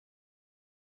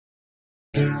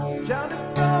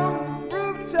Shouting from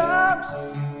rooftops,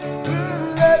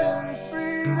 we're letting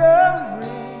freedom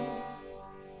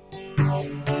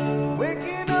ring.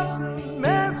 Waking up the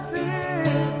masses,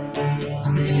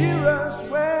 hear us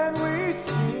when we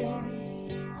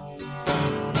sing.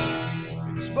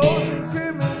 Exposing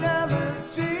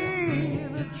criminality,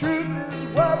 the truth is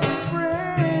what we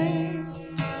bring.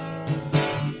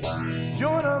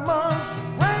 Join amongst,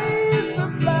 raise the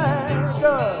flag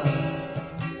of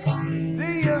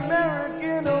the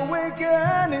American awakening.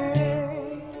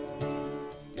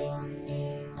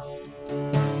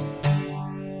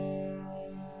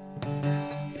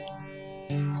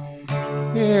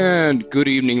 And good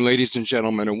evening, ladies and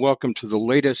gentlemen, and welcome to the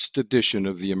latest edition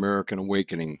of the American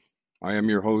Awakening. I am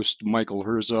your host, Michael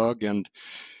Herzog, and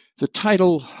the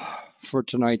title for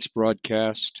tonight's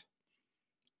broadcast,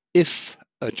 If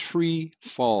a Tree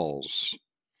Falls.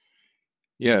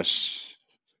 Yes,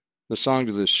 the song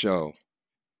to this show,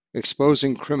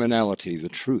 Exposing Criminality, the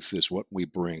Truth is What We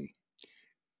Bring.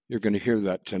 You're going to hear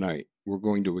that tonight. We're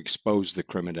going to expose the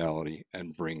criminality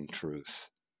and bring truth.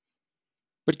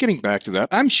 But getting back to that,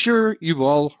 I'm sure you've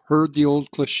all heard the old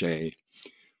cliche.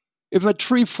 If a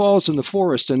tree falls in the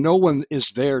forest and no one is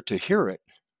there to hear it,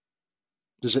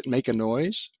 does it make a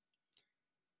noise?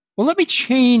 Well, let me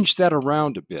change that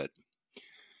around a bit.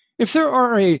 If there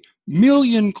are a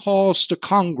million calls to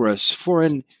Congress for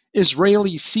an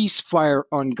Israeli ceasefire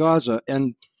on Gaza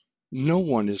and no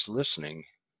one is listening,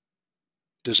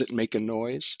 does it make a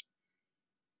noise?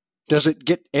 Does it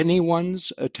get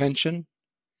anyone's attention?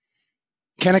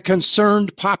 Can a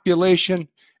concerned population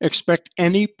expect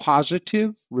any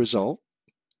positive result?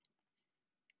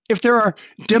 If there are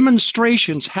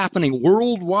demonstrations happening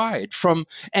worldwide from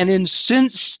an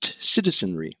incensed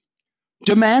citizenry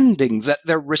demanding that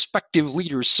their respective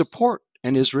leaders support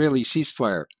an Israeli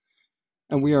ceasefire,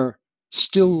 and we are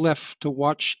still left to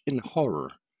watch in horror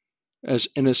as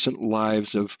innocent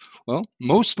lives of, well,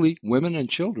 mostly women and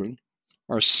children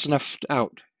are snuffed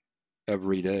out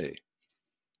every day,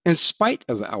 in spite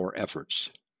of our efforts,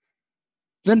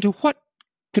 then to what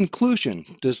conclusion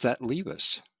does that leave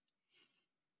us?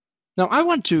 Now, I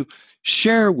want to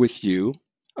share with you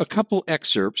a couple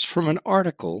excerpts from an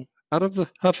article out of the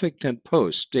Huffington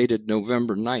Post dated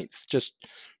November 9th, just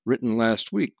written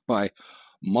last week by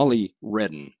Molly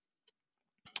Redden.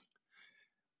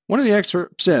 One of the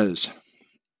excerpts says,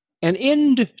 "An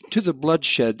end to the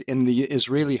bloodshed in the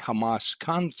Israeli Hamas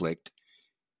conflict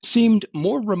seemed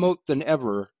more remote than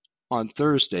ever on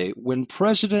Thursday when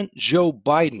President Joe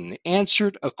Biden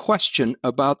answered a question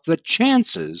about the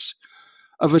chances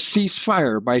of a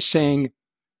ceasefire by saying,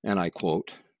 and I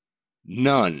quote,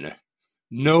 'None,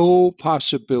 no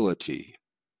possibility,'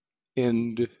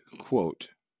 end quote."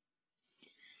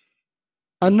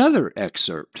 Another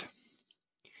excerpt.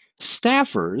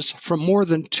 Staffers from more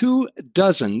than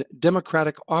 24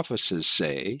 Democratic offices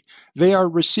say they are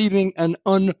receiving an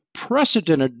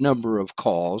unprecedented number of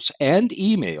calls and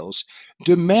emails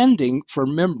demanding for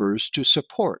members to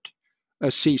support a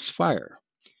ceasefire,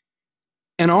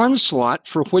 an onslaught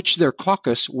for which their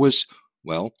caucus was,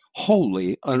 well,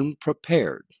 wholly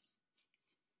unprepared.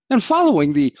 And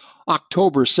following the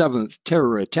October 7th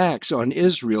terror attacks on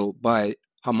Israel by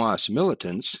Hamas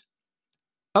militants,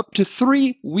 up to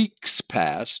 3 weeks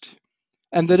passed,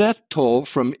 and the death toll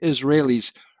from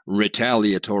Israelis'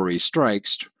 retaliatory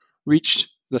strikes reached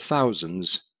the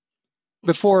thousands,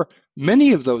 before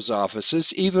many of those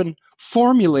offices even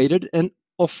formulated an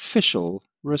official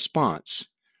response.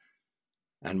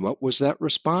 And what was that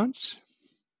response?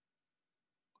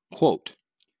 Quote,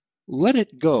 "Let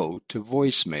it go to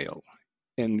voicemail,"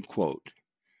 end quote.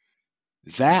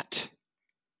 That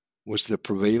was the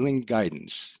prevailing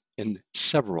guidance in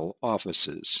several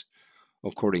offices,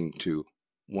 according to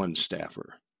one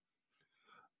staffer.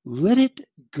 Let it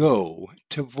go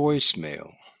to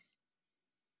voicemail.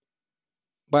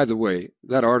 By the way,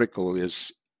 that article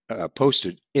is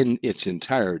posted in its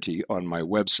entirety on my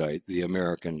website,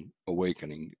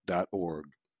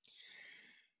 theamericanawakening.org.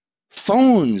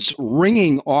 Phones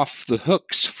ringing off the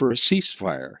hooks for a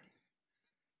ceasefire,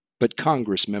 but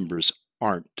Congress members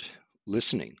aren't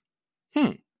listening.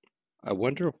 I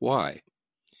wonder why.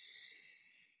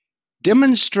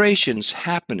 Demonstrations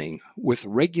happening with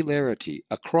regularity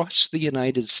across the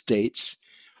United States,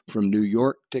 from New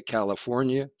York to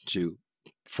California to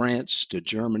France to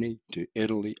Germany to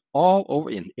Italy, all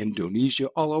over, in Indonesia,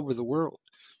 all over the world,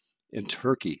 in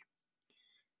Turkey,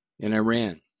 in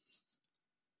Iran,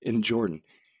 in Jordan,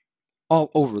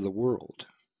 all over the world.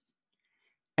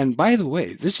 And by the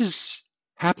way, this is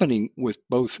happening with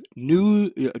both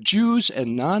new Jews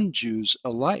and non-Jews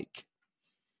alike.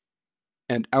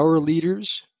 And our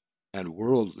leaders and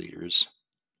world leaders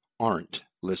aren't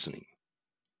listening.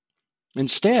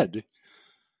 Instead,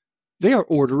 they are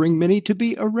ordering many to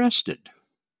be arrested.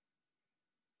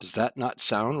 Does that not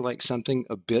sound like something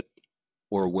a bit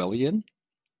Orwellian?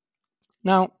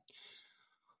 Now,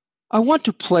 I want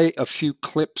to play a few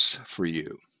clips for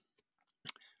you.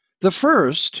 The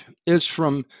first is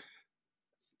from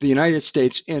the United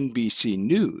States NBC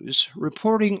News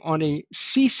reporting on a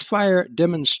ceasefire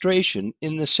demonstration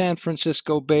in the San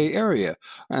Francisco Bay Area.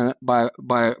 By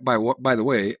the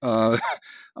way,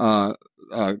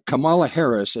 Kamala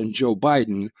Harris and Joe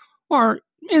Biden are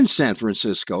in San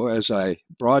Francisco as I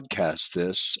broadcast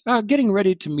this, getting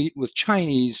ready to meet with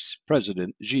Chinese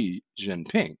President Xi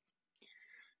Jinping.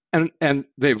 And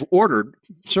they've ordered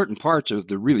certain parts of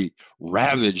the really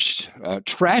ravaged,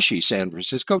 trashy San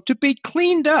Francisco to be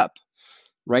cleaned up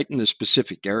right in the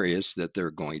specific areas that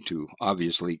they're going to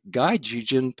obviously guide Xi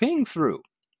Jinping through.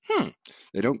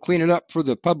 They don't clean it up for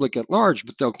the public at large,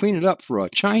 but they'll clean it up for a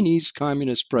Chinese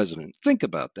communist president. Think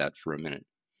about that for a minute.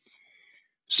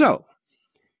 So,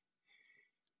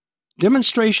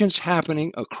 demonstrations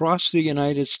happening across the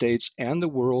United States and the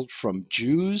world from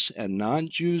Jews and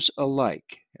non-Jews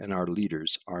alike, and our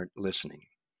leaders aren't listening.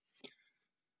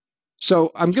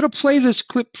 So I'm going to play this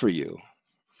clip for you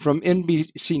from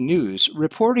NBC News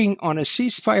reporting on a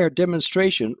ceasefire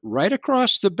demonstration right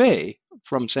across the bay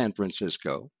from San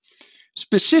Francisco,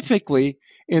 specifically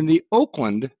in the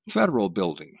Oakland Federal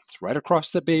Building. It's right across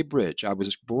the Bay Bridge. I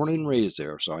was born and raised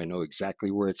there, so I know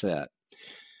exactly where it's at.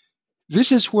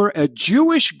 This is where a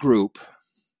Jewish group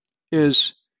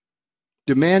is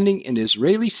demanding an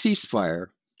Israeli ceasefire.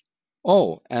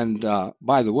 Oh, and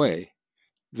by the way,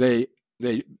 they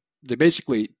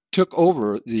basically took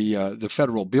over the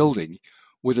federal building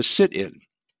with a sit-in.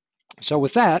 So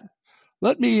with that,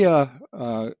 let me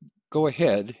go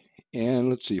ahead and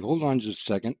let's see. Hold on just a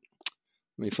second.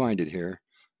 Let me find it here.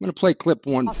 I'm going to play clip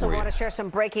one for you. Also want to share some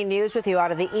breaking news with you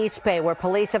out of the East Bay, where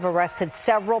police have arrested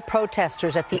several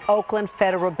protesters at the Oakland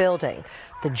Federal Building.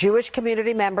 The Jewish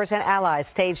community members and allies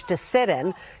staged a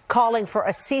sit-in calling for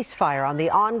a ceasefire on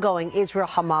the ongoing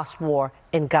Israel-Hamas war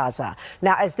in Gaza.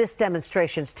 Now, as this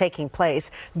demonstration is taking place,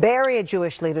 Bay Area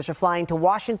Jewish leaders are flying to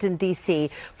Washington,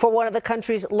 D.C. for one of the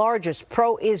country's largest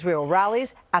pro-Israel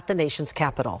rallies at the nation's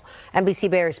capital. NBC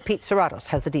Bay Area's Pete Serratos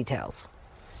has the details.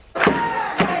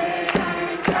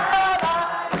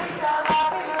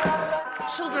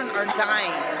 Children are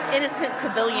dying. Innocent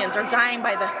civilians are dying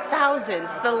by the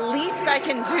thousands. The least I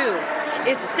can do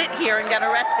is sit here and get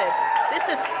arrested.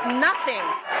 This is nothing.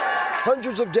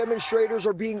 Hundreds of demonstrators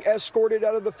are being escorted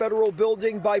out of the federal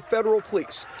building by federal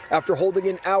police after holding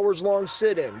an hours-long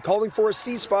sit-in calling for a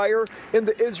ceasefire in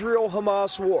the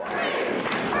Israel-Hamas war.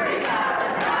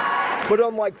 But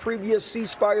unlike previous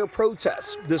ceasefire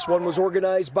protests, this one was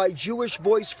organized by Jewish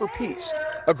Voice for Peace,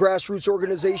 a grassroots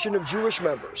organization of Jewish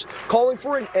members calling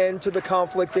for an end to the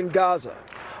conflict in Gaza.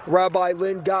 Rabbi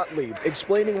Lynn Gottlieb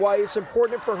explaining why it's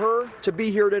important for her to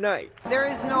be here tonight. There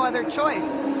is no other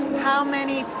choice. How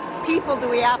many people do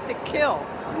we have to kill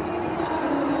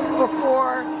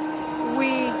before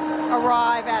we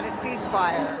arrive at a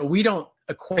ceasefire? We don't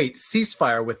equate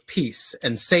ceasefire with peace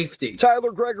and safety.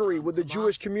 Tyler Gregory with the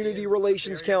Jewish Community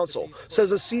Relations Council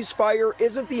says a ceasefire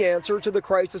isn't the answer to the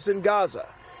crisis in Gaza,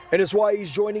 and is why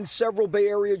he's joining several Bay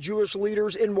Area Jewish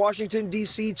leaders in Washington,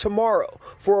 D.C. tomorrow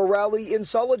for a rally in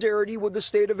solidarity with the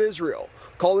state of Israel,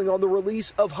 calling on the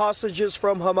release of hostages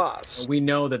from Hamas. We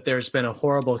know that there's been a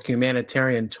horrible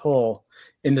humanitarian toll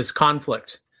in this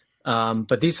conflict,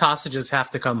 but these hostages have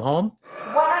to come home.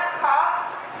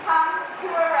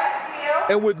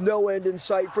 And with no end in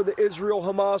sight for the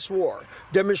Israel-Hamas war,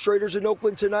 demonstrators in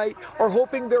Oakland tonight are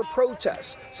hoping their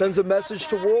protest sends a message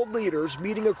to world leaders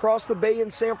meeting across the bay in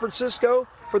San Francisco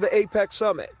for the APEC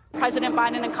summit. President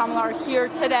Biden and Kamala are here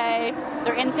today.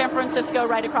 They're in San Francisco,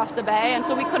 right across the bay, and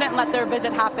so we couldn't let their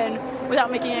visit happen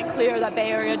without making it clear that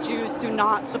Bay Area Jews do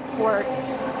not support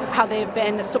how they've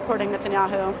been supporting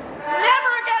Netanyahu.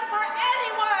 Never again for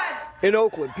anyone! In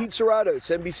Oakland, Pete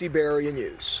Serratos, NBC Bay Area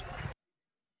News.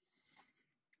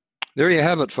 There you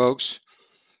have it, folks.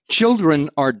 Children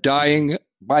are dying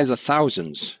by the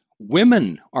thousands.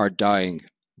 Women are dying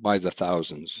by the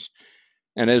thousands.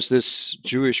 And as this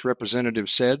Jewish representative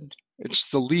said, it's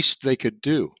the least they could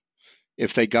do.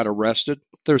 If they got arrested,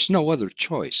 there's no other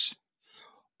choice.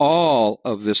 All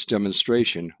of this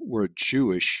demonstration were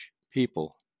Jewish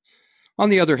people. On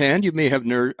the other hand, you may have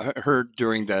heard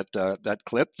during that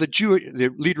clip,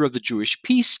 the leader of the Jewish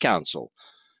Peace Council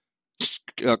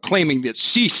claiming that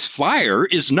ceasefire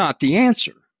is not the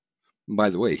answer. And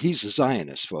by the way, he's a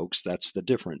Zionist, folks. That's the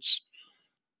difference.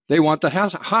 They want the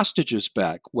hostages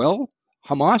back. Well,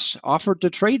 Hamas offered to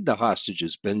trade the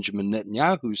hostages. Benjamin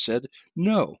Netanyahu said,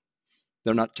 no,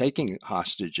 they're not taking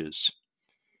hostages.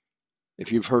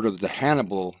 If you've heard of the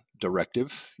Hannibal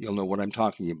Directive, you'll know what I'm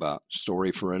talking about.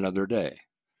 Story for another day.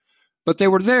 But they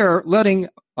were there letting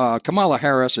Kamala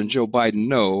Harris and Joe Biden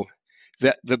know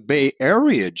that the Bay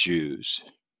Area Jews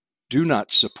do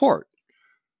not support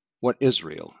what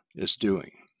Israel is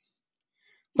doing.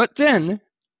 But then,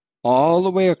 all the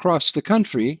way across the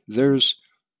country, there's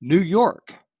New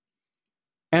York,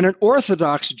 and an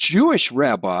Orthodox Jewish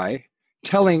rabbi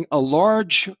telling a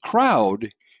large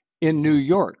crowd in New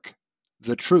York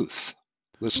the truth.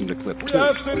 Listen to clip 2. We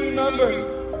have to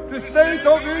remember, the state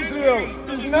of Israel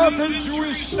is not a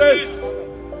Jewish state.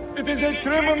 It is a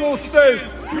criminal state.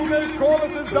 You may call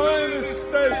it a Zionist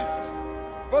state,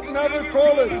 but never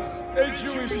call it a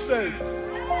Jewish state.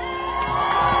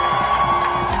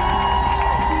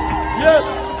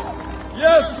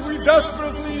 Yes, we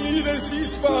desperately need a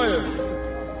ceasefire.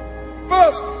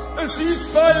 But a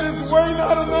ceasefire is way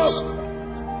not enough.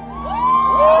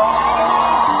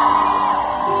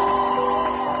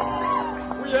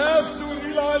 We have to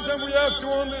realize and we have to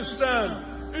understand,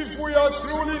 if we are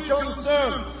truly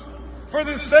concerned for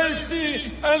the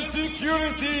safety and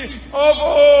security of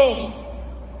all,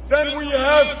 then we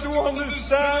have to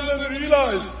understand and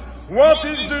realize what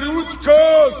is the root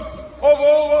cause of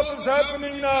all what is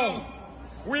happening now.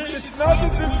 It's not a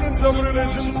difference of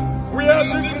religion. We have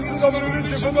differences of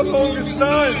religion for the longest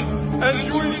time, and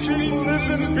Jewish people lived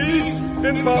in peace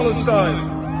in Palestine.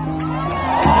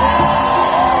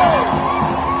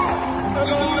 A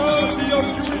minority of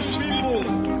Jewish people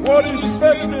were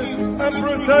respected and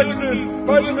protected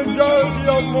by the majority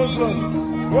of Muslims.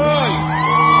 Why?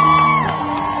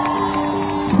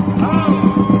 How?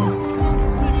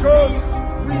 Because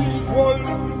we were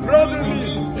brotherly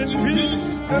in peace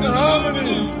and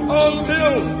harmony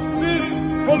until this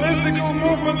political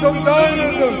movement of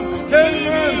Zionism came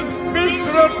in,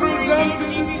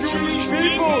 misrepresented the Jewish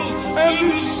people and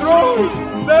destroyed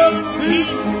their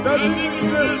peace that didn't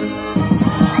exist.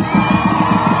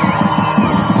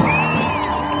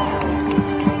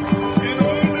 In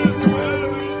order to have a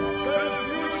better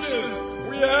future,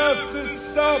 we have to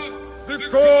stop the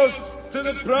cause to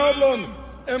the problem,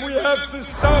 and we have to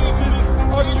stop this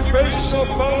occupation of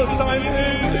Palestine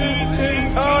in its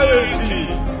entirety.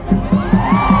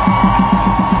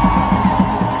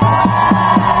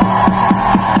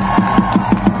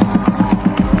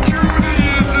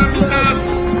 Judaism, yes.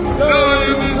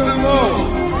 Zionism, no.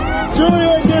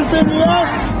 Judaism, yes.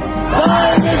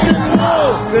 Zionism, no.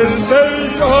 The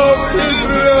state of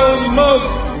Israel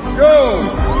must go.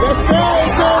 The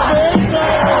state of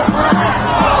Israel must go.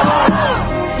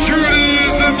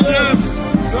 Judaism, yes.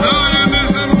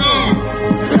 Zionism, no.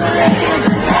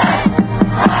 Judaism, yes.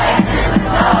 Zionism,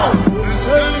 no. The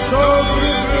state of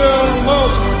Israel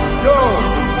must go.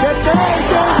 The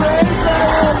state of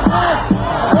Israel must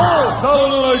go.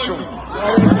 Assalamu alaikum.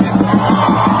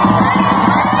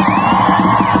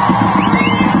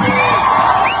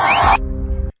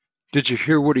 Did you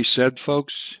hear what he said,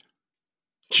 folks?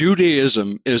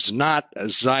 Judaism is not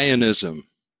Zionism,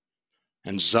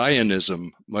 and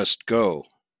Zionism must go.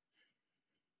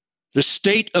 The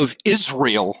state of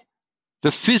Israel,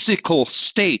 the physical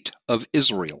state of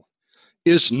Israel,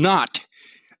 is not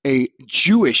a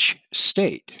Jewish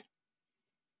state.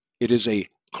 It is a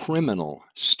criminal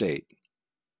state.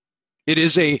 It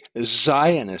is a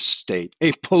Zionist state,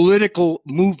 a political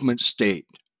movement state,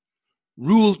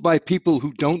 ruled by people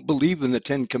who don't believe in the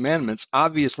Ten Commandments.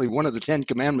 Obviously, one of the Ten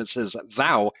Commandments says,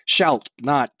 "Thou shalt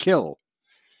not kill."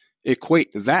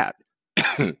 Equate that,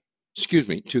 excuse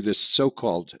me, to this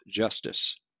so-called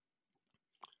justice.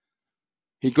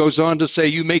 He goes on to say,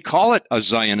 you may call it a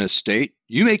Zionist state,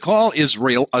 you may call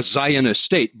Israel a Zionist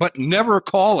state, but never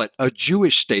call it a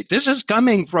Jewish state. This is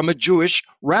coming from a Jewish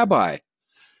rabbi.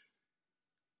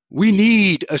 We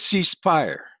need a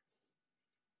ceasefire.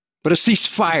 But a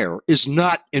ceasefire is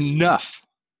not enough,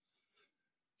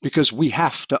 because we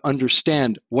have to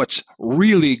understand what's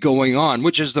really going on,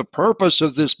 which is the purpose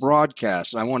of this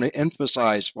broadcast. I want to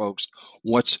emphasize, folks,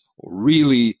 what's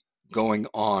really going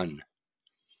on.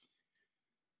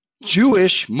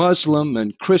 Jewish, Muslim,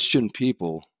 and Christian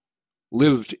people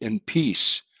lived in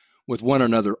peace with one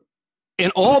another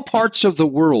in all parts of the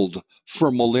world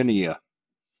for millennia,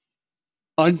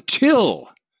 until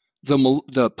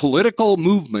the political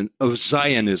movement of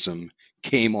Zionism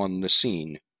came on the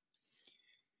scene,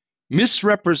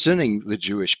 misrepresenting the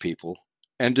Jewish people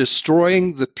and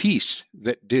destroying the peace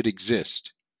that did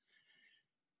exist.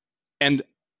 And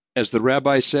as the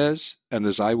rabbi says, and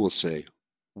as I will say,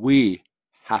 we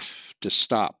have to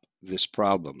stop this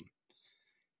problem.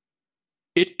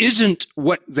 It isn't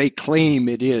what they claim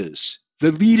it is.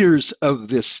 The leaders of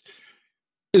this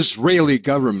Israeli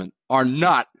government are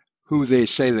not who they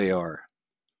say they are.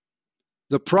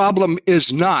 The problem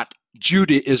is not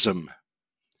Judaism.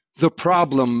 The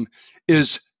problem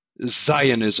is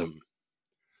Zionism.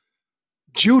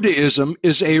 Judaism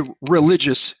is a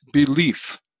religious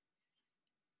belief.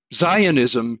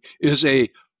 Zionism is a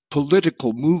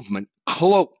political movement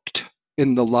cloaked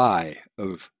in the lie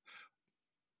of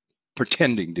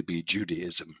pretending to be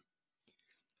Judaism.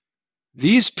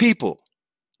 These people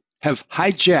have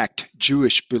hijacked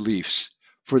Jewish beliefs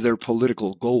for their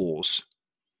political goals.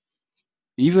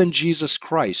 Even Jesus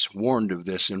Christ warned of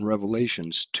this in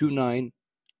Revelations 2:9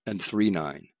 and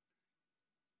 3:9.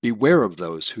 Beware of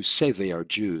those who say they are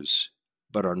Jews,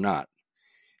 but are not.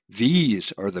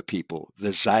 These are the people,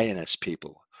 the Zionist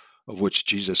people, of which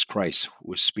Jesus Christ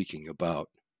was speaking about.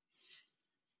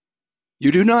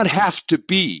 You do not have to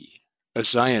be a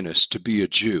Zionist to be a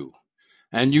Jew,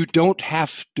 and you don't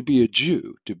have to be a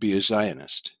Jew to be a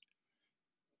Zionist.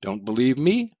 Don't believe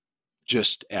me?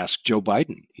 Just ask Joe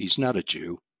Biden. He's not a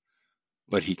Jew,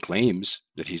 but he claims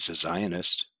that he's a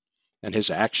Zionist, and his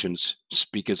actions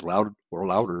speak as loud or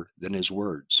louder than his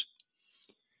words.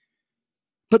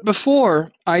 But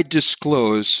before I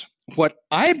disclose what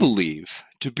I believe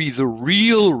to be the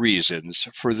real reasons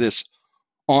for this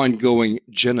ongoing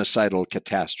genocidal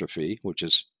catastrophe, which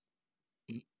is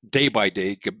day by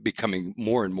day becoming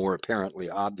more and more apparently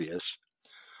obvious,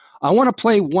 I want to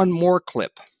play one more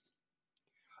clip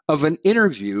of an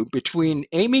interview between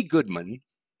Amy Goodman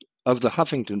of the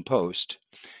Huffington Post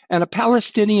and a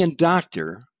Palestinian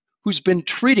doctor who's been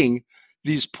treating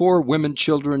these poor women,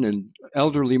 children, and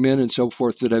elderly men and so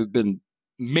forth that have been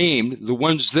maimed, the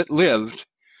ones that lived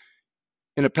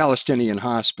in a Palestinian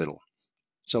hospital.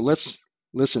 So let's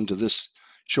listen to this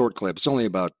short clip. It's only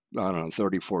about,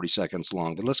 30, 40 seconds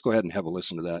long, but let's go ahead and have a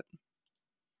listen to that.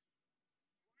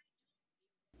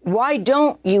 Why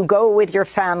don't you go with your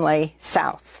family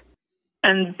south?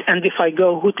 And if I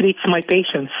go, who treats my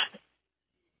patients?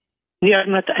 They are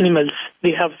not animals.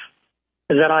 They have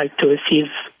the right to receive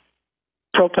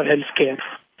proper health care.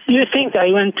 You think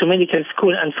I went to medical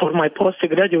school and for my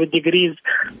postgraduate degrees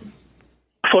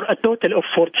for a total of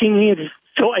 14 years,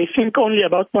 so I think only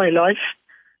about my life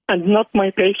and not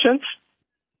my patients?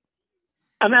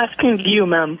 I'm asking you,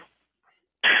 ma'am,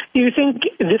 do you think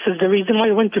this is the reason why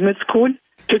I went to med school?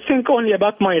 To think only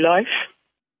about my life?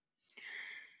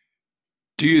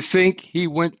 Do you think he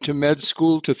went to med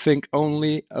school to think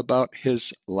only about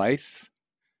his life?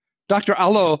 Dr.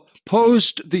 Allo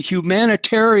posed the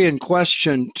humanitarian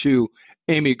question to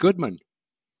Amy Goodman.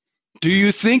 Do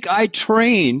you think I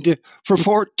trained for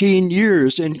 14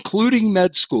 years, including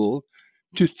med school,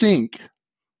 to think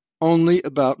only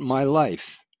about my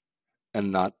life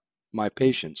and not my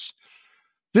patients?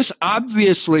 This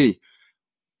obviously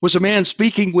was a man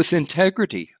speaking with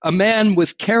integrity, a man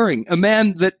with caring, a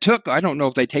man that took, I don't know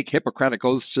if they take Hippocratic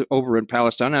oaths over in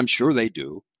Palestine, I'm sure they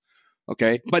do,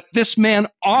 okay? But this man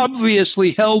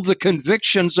obviously held the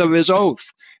convictions of his oath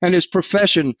and his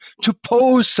profession to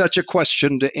pose such a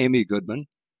question to Amy Goodman.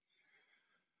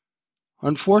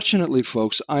 Unfortunately,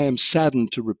 folks, I am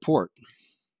saddened to report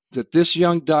that this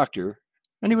young doctor,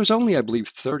 and he was only, I believe,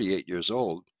 38 years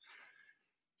old,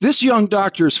 this young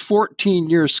doctor's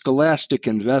 14-year scholastic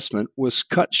investment was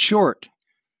cut short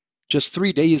just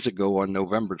 3 days ago on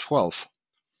November 12th,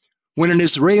 when an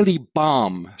Israeli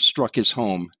bomb struck his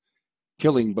home,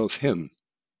 killing both him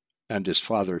and his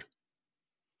father.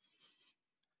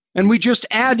 And we just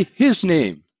add his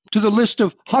name to the list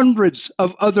of hundreds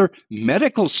of other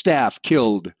medical staff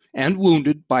killed and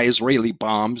wounded by Israeli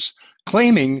bombs,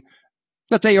 claiming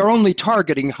that they are only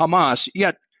targeting Hamas,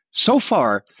 yet so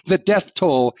far, the death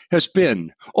toll has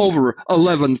been over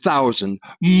 11,000,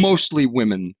 mostly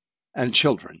women and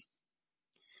children.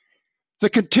 The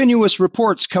continuous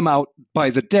reports come out by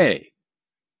the day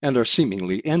and are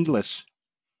seemingly endless.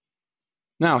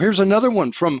 Now, here's another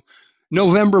one from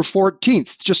November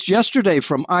 14th, just yesterday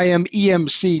from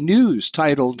IMEMC News,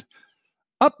 titled,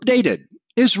 Updated,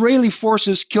 Israeli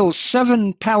forces kill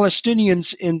 7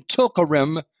 Palestinians in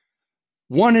Tulkarem,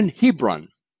 1 in Hebron.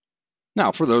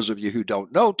 Now, for those of you who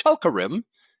don't know, Tulkarem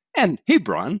and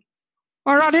Hebron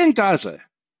are not in Gaza.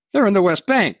 They're in the West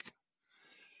Bank.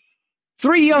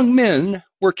 3 young men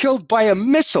were killed by a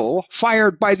missile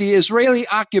fired by the Israeli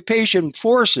occupation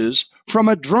forces from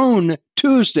a drone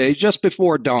Tuesday just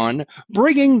before dawn,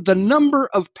 bringing the number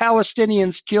of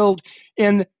Palestinians killed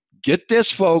in, get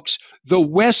this, folks, the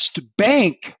West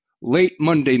Bank late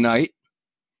Monday night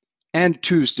and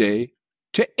Tuesday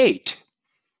to 8.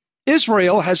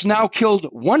 Israel has now killed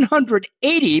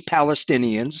 180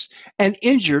 Palestinians and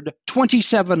injured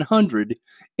 2,700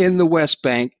 in the West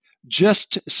Bank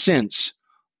just since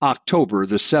October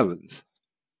the 7th.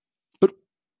 But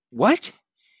what?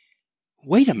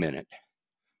 Wait a minute.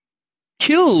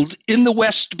 Killed in the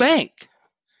West Bank.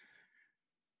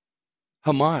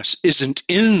 Hamas isn't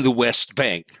in the West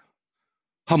Bank.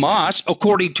 Hamas,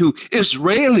 according to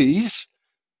Israelis,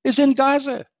 is in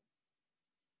Gaza.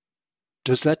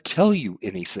 Does that tell you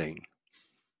anything?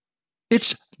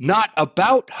 It's not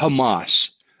about Hamas.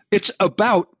 It's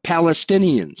about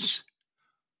Palestinians.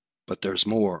 But there's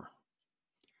more.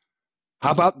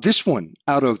 How about this one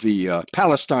out of the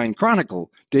Palestine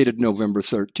Chronicle, dated November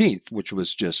 13th, which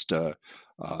was just, well,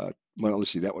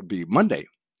 let's see, that would be Monday,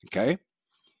 okay?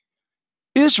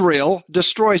 Israel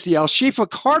destroys the Al-Shifa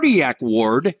cardiac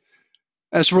ward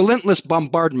as relentless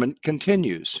bombardment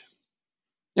continues.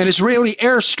 An Israeli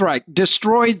airstrike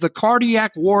destroyed the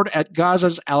cardiac ward at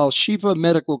Gaza's Al-Shifa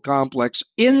medical complex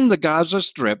in the Gaza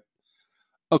Strip,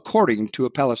 according to a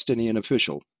Palestinian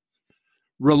official.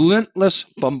 Relentless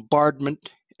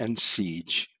bombardment and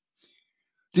siege.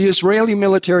 The Israeli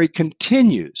military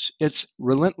continues its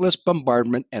relentless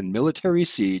bombardment and military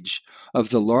siege of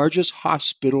the largest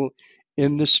hospital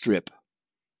in the Strip,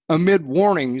 amid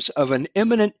warnings of an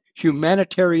imminent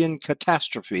humanitarian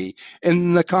catastrophe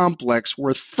in the complex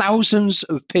where thousands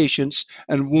of patients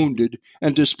and wounded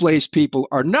and displaced people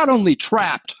are not only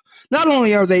trapped, not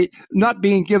only are they not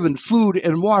being given food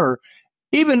and water,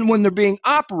 even when they're being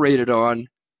operated on,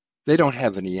 they don't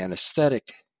have any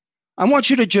anesthetic. I want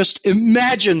you to just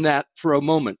imagine that for a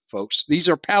moment, folks. These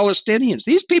are Palestinians.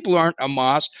 These people aren't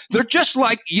Hamas. They're just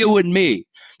like you and me.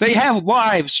 They have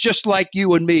lives just like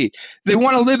you and me. They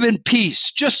want to live in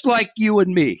peace just like you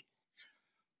and me.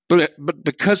 But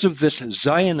because of this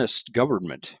Zionist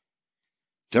government,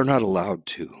 they're not allowed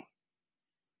to.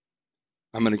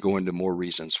 I'm going to go into more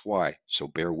reasons why, so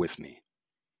bear with me.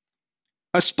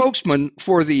 A spokesman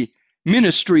for the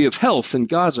Ministry of Health in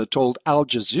Gaza told Al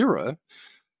Jazeera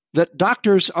that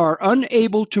doctors are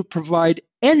unable to provide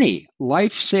any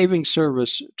life-saving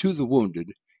service to the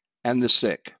wounded and the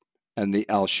sick and the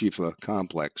Al-Shifa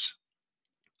complex.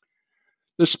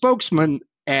 The spokesman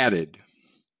added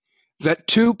that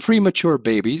 2 premature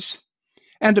babies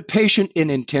and a patient in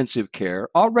intensive care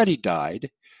already died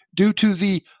due to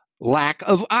the lack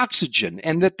of oxygen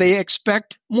and that they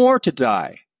expect more to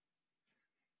die.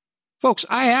 Folks,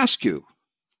 I ask you,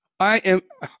 I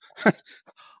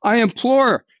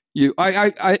implore you,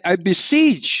 I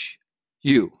beseech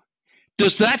you.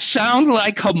 Does that sound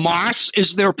like Hamas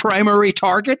is their primary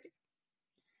target?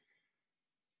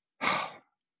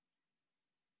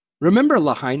 Remember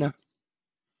Lahaina?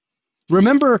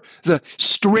 Remember the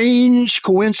strange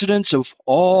coincidence of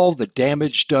all the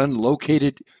damage done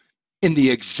located in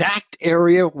the exact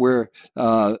area where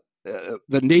the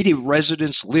native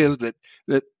residents live, that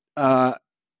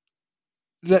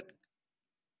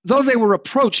though they were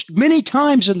approached many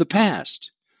times in the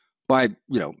past by,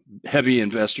 heavy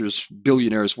investors,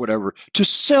 billionaires, whatever, to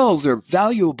sell their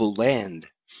valuable land,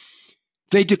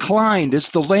 they declined as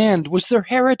the land was their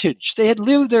heritage. They had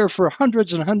lived there for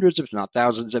hundreds and hundreds, if not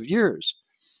thousands of years.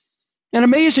 And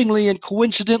amazingly and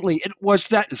coincidentally, it was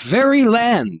that very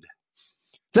land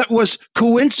that was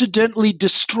coincidentally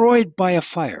destroyed by a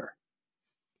fire.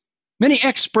 Many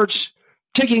experts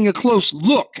taking a close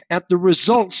look at the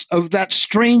results of that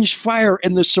strange fire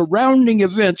and the surrounding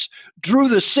events drew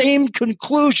the same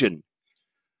conclusion,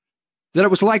 that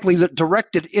it was likely that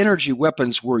directed energy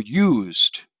weapons were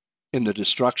used in the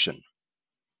destruction.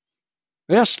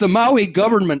 Yes, the Maui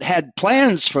government had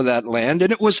plans for that land,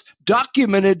 and it was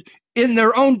documented in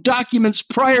their own documents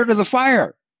prior to the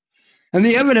fire. And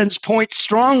the evidence points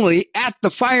strongly at the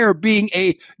fire being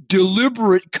a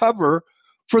deliberate cover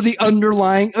for the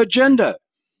underlying agenda.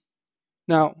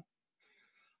 Now,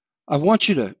 I want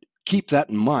you to keep that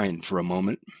in mind for a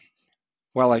moment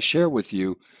while I share with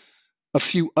you a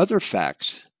few other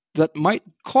facts that might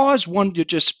cause one to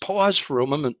just pause for a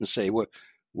moment and say, well,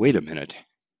 wait a minute.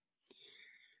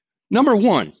 Number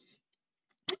one,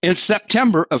 in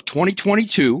September of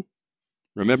 2022,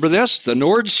 remember this? The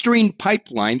Nord Stream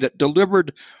pipeline that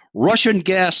delivered Russian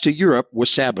gas to Europe was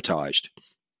sabotaged.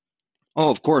 Oh,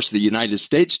 of course, the United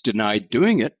States denied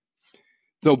doing it,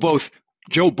 though both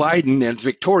Joe Biden and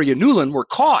Victoria Nuland were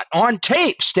caught on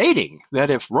tape stating that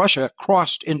if Russia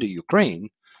crossed into Ukraine,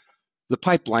 the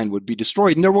pipeline would be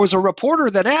destroyed. And there was a reporter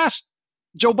that asked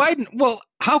Joe Biden, well,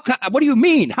 what do you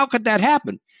mean? How could that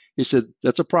happen? He said,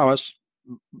 that's a promise.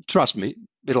 Trust me,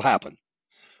 it'll happen.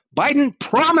 Biden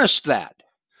promised that.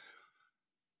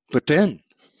 But then,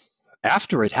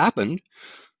 after it happened,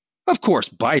 Of course,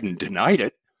 Biden denied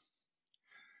it.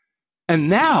 And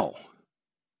now,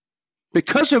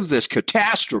 because of this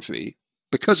catastrophe,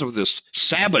 because of this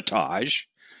sabotage,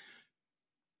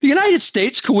 the United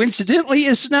States, coincidentally,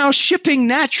 is now shipping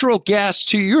natural gas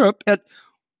to Europe at,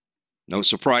 no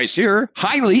surprise here,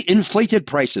 highly inflated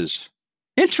prices.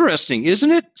 Interesting,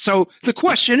 isn't it? So the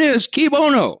question is, qui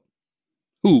bono?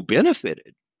 Who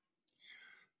benefited?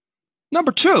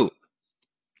 Number two,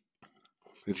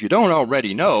 if you don't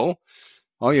already know,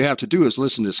 all you have to do is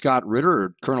listen to Scott Ritter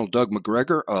or Colonel Doug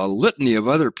McGregor, a litany of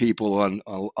other people on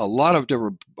a lot of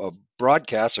different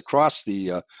broadcasts across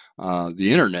the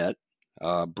internet,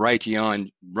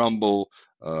 Brighteon, Rumble,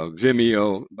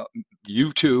 Vimeo,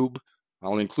 YouTube.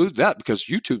 I'll include that because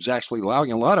YouTube's actually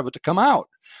allowing a lot of it to come out.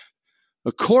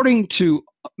 According to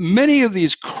many of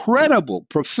these credible,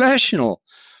 professional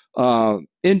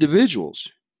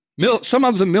individuals, some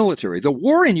of the military, the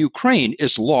war in Ukraine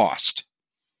is lost.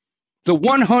 The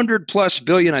 100 plus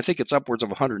billion, I think it's upwards of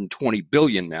 120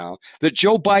 billion now, that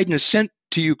Joe Biden has sent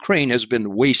to Ukraine has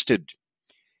been wasted.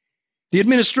 The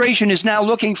administration is now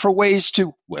looking for ways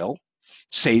to, well,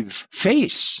 save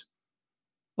face,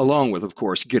 along with, of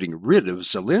course, getting rid of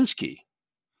Zelensky.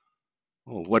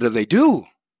 Well, what do?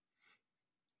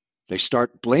 They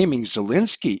start blaming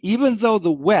Zelensky, even though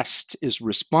the West is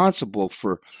responsible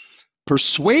for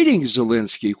persuading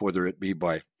Zelensky, whether it be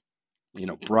by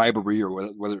bribery or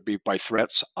whether it be by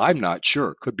threats. I'm not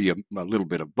sure. It could be a little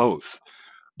bit of both.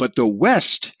 But the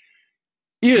West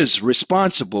is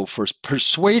responsible for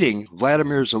persuading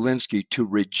Vladimir Zelensky to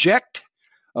reject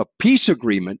a peace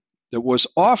agreement that was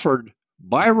offered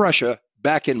by Russia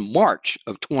back in March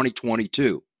of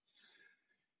 2022.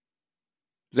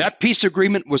 That peace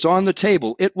agreement was on the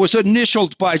table. It was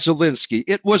initialed by Zelensky.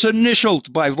 It was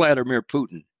initialed by Vladimir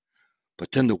Putin.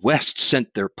 But then the West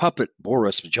sent their puppet,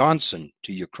 Boris Johnson,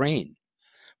 to Ukraine,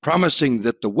 promising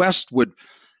that the West would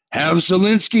have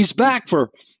Zelensky's back for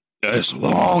as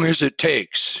long as it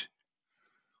takes.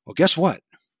 Well, guess what?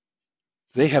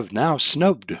 They have now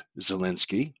snubbed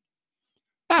Zelensky.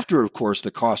 After, of course,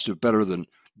 the cost of better than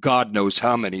God knows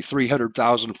how many,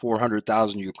 300,000,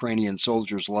 400,000 Ukrainian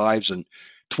soldiers' lives and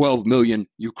 12 million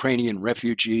Ukrainian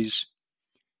refugees.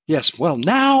 Yes, well,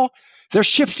 now they're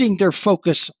shifting their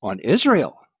focus on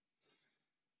Israel.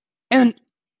 And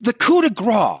the coup de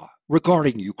grace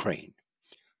regarding Ukraine,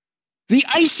 the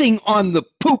icing on the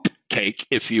poop cake,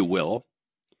 if you will,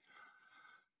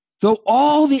 though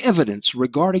all the evidence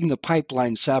regarding the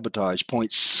pipeline sabotage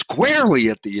points squarely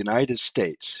at the United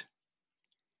States,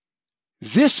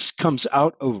 this comes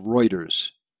out of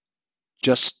Reuters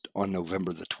just on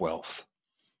November the 12th.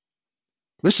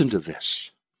 Listen to this.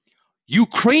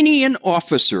 Ukrainian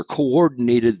officer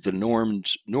coordinated the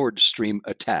Nord Stream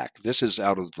attack. This is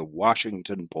out of the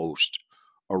Washington Post,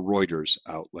 a Reuters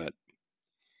outlet.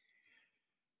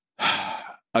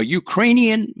 A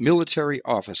Ukrainian military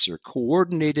officer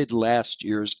coordinated last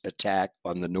year's attack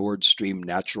on the Nord Stream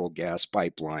natural gas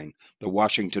pipeline, the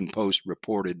Washington Post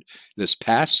reported this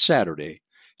past Saturday,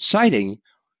 citing,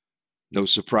 no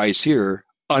surprise here,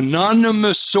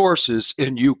 anonymous sources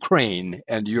in Ukraine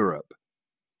and Europe.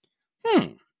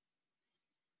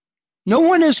 No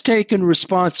one has taken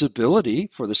responsibility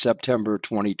for the September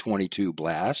 2022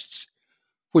 blasts,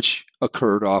 which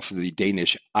occurred off the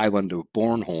Danish island of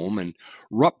Bornholm and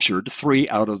ruptured 3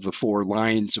 out of the 4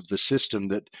 lines of the system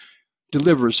that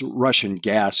delivers Russian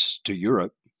gas to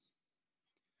Europe.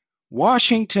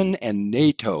 Washington and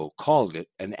NATO called it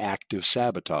an act of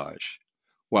sabotage,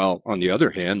 while, on the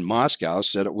other hand, Moscow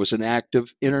said it was an act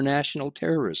of international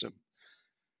terrorism.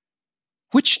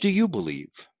 Which do you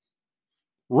believe?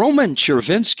 Roman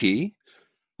Chervinsky,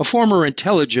 a former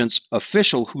intelligence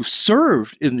official who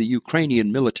served in the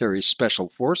Ukrainian military special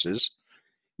forces,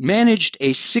 managed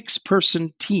a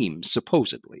 6-person team,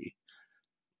 supposedly,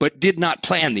 but did not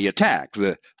plan the attack,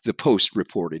 the Post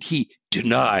reported. He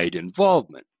denied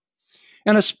involvement.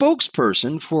 And a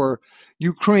spokesperson for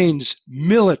Ukraine's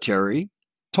military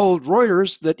told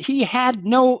Reuters that he had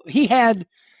no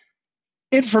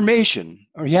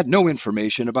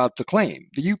information about the claim.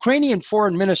 The Ukrainian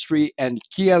Foreign Ministry and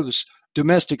Kiev's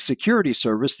Domestic Security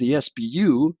Service, the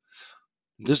SBU,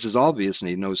 this is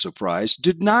obviously no surprise,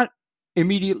 did not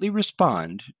immediately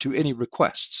respond to any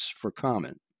requests for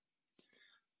comment.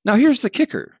 Now here's the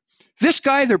kicker. This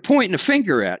guy they're pointing a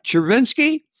finger at,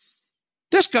 Chervinsky,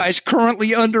 this guy's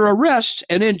currently under arrest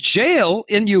and in jail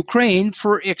in Ukraine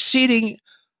for exceeding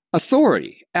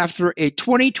authority after a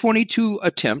 2022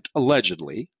 attempt,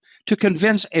 allegedly, to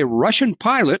convince a Russian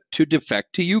pilot to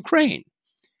defect to Ukraine,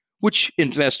 which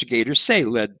investigators say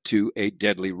led to a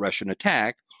deadly Russian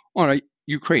attack on a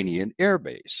Ukrainian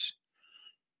airbase.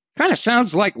 Kind of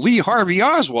sounds like Lee Harvey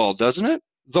Oswald, doesn't it?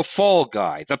 The fall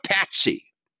guy, the patsy.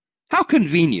 How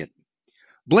convenient.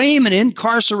 Blame an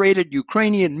incarcerated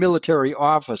Ukrainian military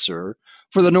officer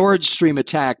for the Nord Stream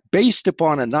attack based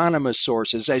upon anonymous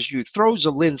sources as you throw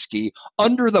Zelensky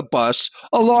under the bus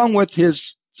along with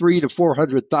his $300,000 to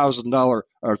 $400,000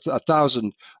 or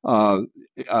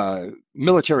 $1,000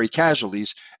 military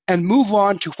casualties and move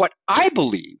on to what I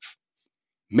believe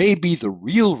may be the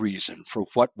real reason for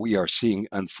what we are seeing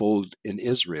unfold in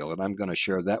Israel. And I'm going to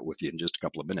share that with you in just a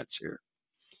couple of minutes here.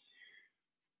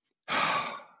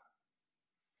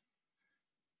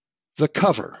 The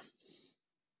cover.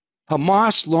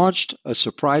 Hamas launched a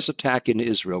surprise attack in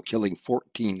Israel, killing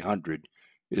 1,400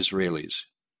 Israelis.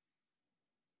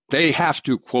 They have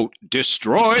to, quote,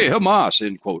 destroy Hamas,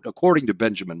 end quote, according to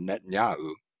Benjamin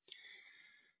Netanyahu.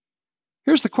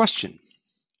 Here's the question.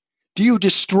 Do you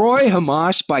destroy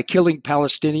Hamas by killing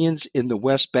Palestinians in the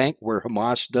West Bank where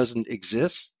Hamas doesn't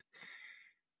exist?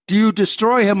 Do you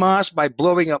destroy Hamas by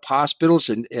blowing up hospitals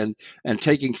and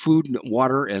taking food and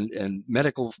water and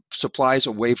medical supplies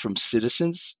away from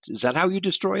citizens? Is that how you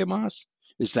destroy Hamas?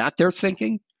 Is that their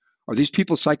thinking? Are these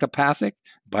people psychopathic?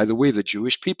 By the way, the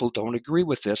Jewish people don't agree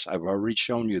with this. I've already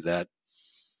shown you that.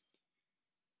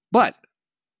 But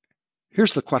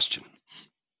here's the question.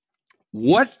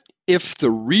 What if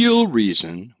the real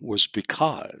reason was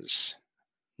because,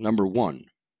 number one,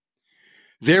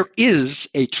 there is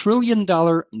a $1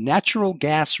 trillion natural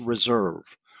gas reserve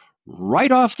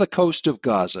right off the coast of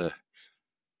Gaza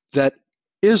that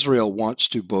Israel wants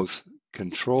to both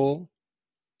control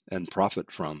and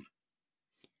profit from?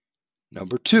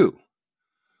 Number two,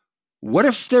 what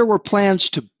if there were plans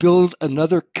to build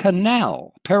another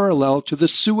canal parallel to the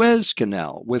Suez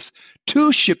Canal with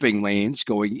 2 shipping lanes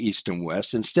going east and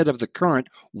west instead of the current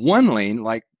 1 lane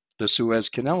like the Suez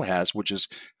Canal has, which is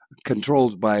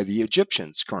controlled by the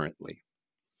Egyptians currently?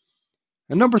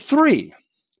 And number three,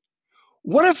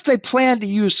 what if they plan to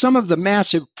use some of the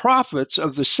massive profits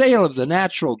of the sale of the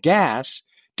natural gas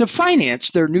to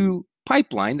finance their new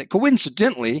pipeline that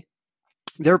coincidentally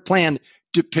their plan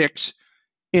depicts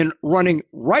in running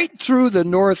right through the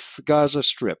North Gaza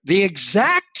Strip, the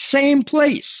exact same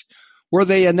place where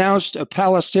they announced a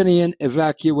Palestinian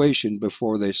evacuation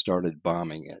before they started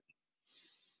bombing it?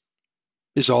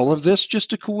 Is all of this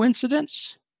just a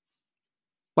coincidence?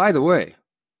 By the way,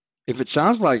 if it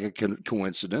sounds like a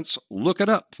coincidence, look it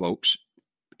up, folks.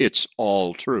 It's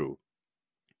all true.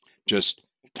 Just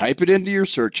type it into your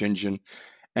search engine,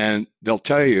 and they'll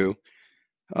tell you.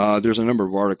 There's a number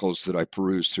of articles that I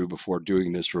perused through before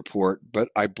doing this report, but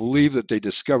I believe that they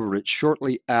discovered it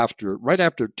shortly after, right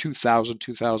after 2000,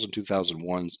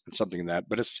 2001, something like that.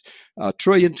 But it's a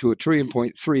trillion to a trillion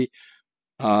point three,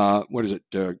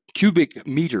 cubic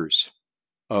meters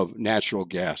of natural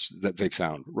gas that they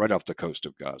found right off the coast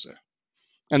of Gaza.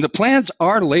 And the plans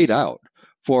are laid out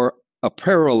for a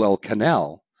parallel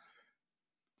canal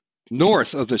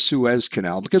north of the Suez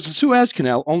Canal, because the Suez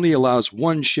Canal only allows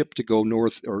 1 ship to go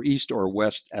north or east or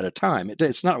west at a time.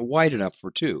 It's not wide enough for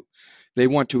 2. They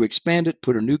want to expand it,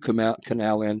 put a new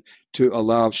canal in to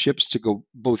allow ships to go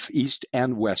both east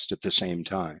and west at the same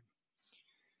time.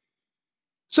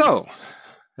 So,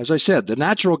 as I said, the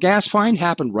natural gas find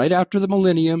happened right after the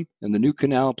millennium, and the new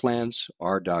canal plans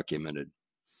are documented.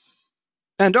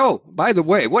 And oh, by the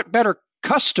way, what better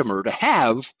customer to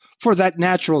have for that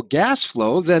natural gas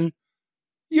flow than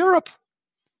Europe?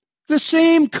 The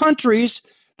same countries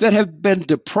that have been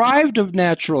deprived of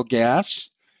natural gas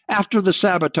after the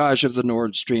sabotage of the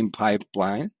Nord Stream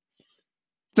pipeline,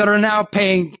 that are now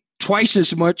paying twice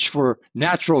as much for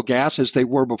natural gas as they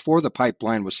were before the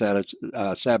pipeline was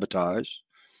sabotaged.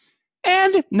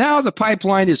 And now the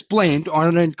pipeline is blamed on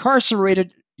an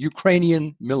incarcerated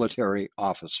Ukrainian military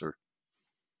officer.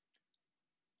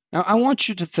 Now, I want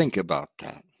you to think about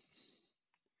that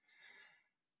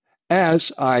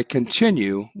as I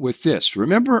continue with this.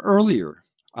 Remember earlier,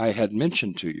 I had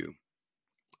mentioned to you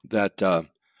that the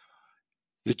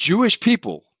Jewish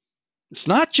people, it's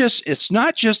not just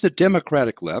the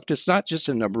Democratic left, it's not just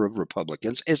a number of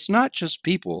Republicans, it's not just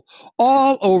people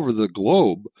all over the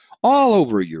globe, all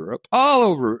over Europe, all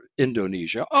over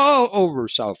Indonesia, all over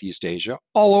Southeast Asia,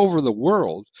 all over the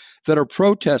world that are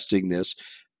protesting this.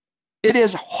 It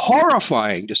is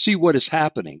horrifying to see what is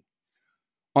happening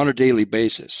on a daily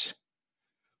basis.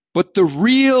 But the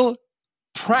real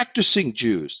practicing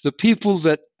Jews, the people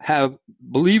that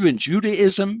believe in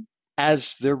Judaism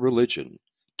as their religion,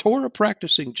 Torah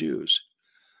practicing Jews,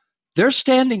 they're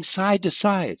standing side to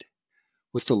side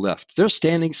with the left. They're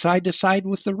standing side to side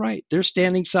with the right. They're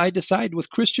standing side to side with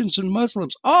Christians and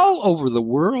Muslims all over the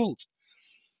world.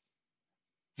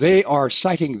 They are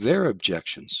citing their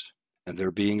objections, and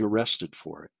they're being arrested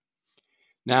for it.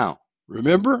 Now,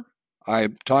 remember,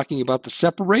 I'm talking about the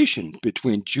separation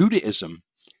between Judaism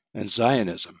and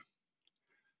Zionism.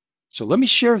 So let me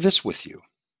share this with you,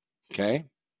 okay?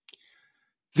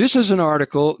 This is an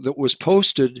article that was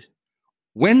posted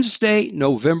Wednesday,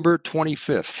 November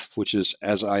 25th, which is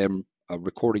as I am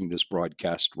recording this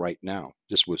broadcast right now.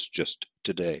 This was just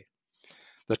today.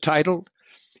 The title,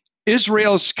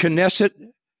 Israel's Knesset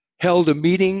held a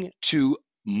meeting to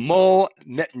mull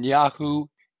Netanyahu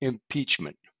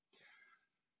impeachment.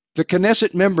 The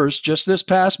Knesset members just this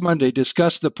past Monday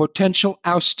discussed the potential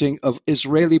ousting of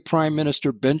Israeli Prime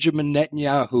Minister Benjamin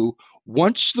Netanyahu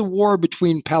once the war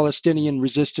between Palestinian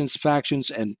resistance factions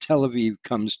and Tel Aviv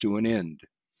comes to an end.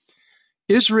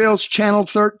 Israel's Channel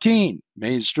 13,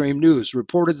 mainstream news,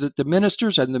 reported that the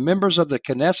ministers and the members of the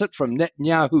Knesset from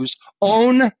Netanyahu's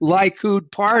own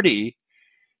Likud party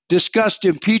discussed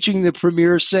impeaching the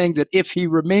premier, saying that if he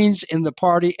remains in the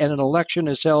party and an election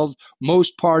is held,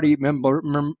 most party members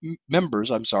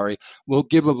will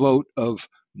give a vote of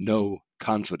no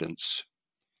confidence.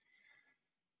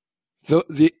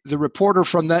 The reporter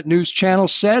from that news channel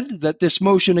said that this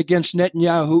motion against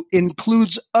Netanyahu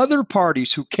includes other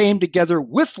parties who came together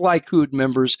with Likud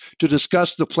members to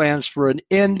discuss the plans for an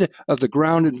end of the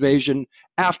ground invasion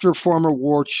after former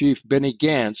war chief Benny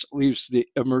Gantz leaves the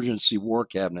emergency war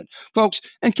cabinet. Folks,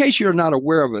 in case you're not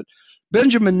aware of it,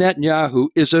 Benjamin Netanyahu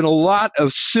is in a lot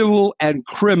of civil and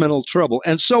criminal trouble,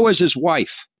 and so is his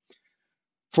wife.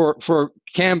 For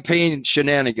campaign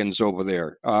shenanigans over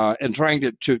there and trying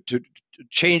to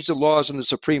change the laws in the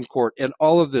Supreme Court and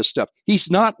all of this stuff. He's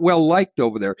not well liked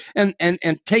over there. And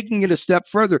taking it a step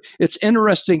further, it's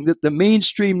interesting that the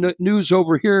mainstream news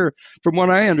over here, from what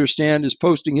I understand, is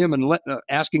posting him and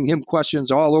asking him questions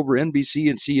all over NBC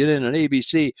and CNN and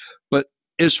ABC, but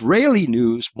Israeli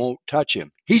news won't touch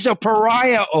him. He's a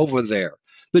pariah over there.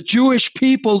 The Jewish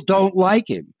people don't like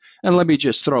him. And let me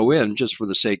just throw in, just for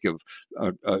the sake of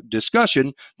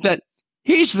discussion, that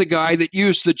he's the guy that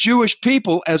used the Jewish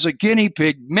people as a guinea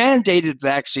pig, mandated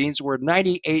vaccines where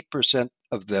 98%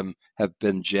 of them have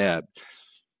been jabbed.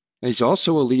 And he's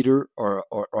also a leader or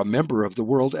a member of the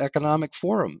World Economic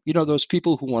Forum. You know, those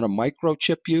people who want to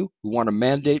microchip you, who want to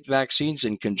mandate vaccines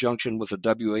in conjunction with the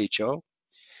WHO?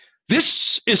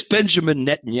 This is Benjamin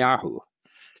Netanyahu.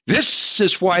 This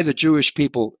is why the Jewish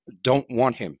people don't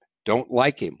want him. Don't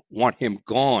like him, want him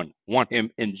gone, want him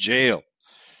in jail.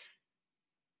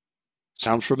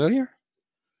 Sound familiar?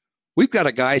 We've got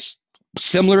a guy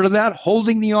similar to that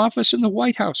holding the office in the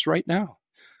White House right now.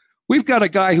 We've got a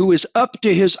guy who is up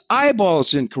to his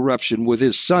eyeballs in corruption with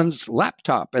his son's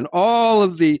laptop and all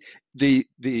of the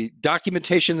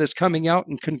documentation that's coming out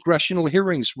in congressional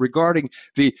hearings regarding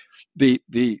the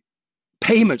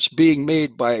payments being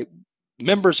made by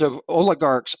members of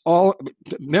oligarchs, all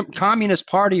Communist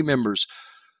Party members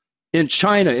in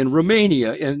China, in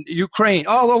Romania, in Ukraine,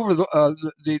 all over the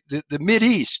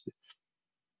Mideast,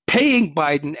 paying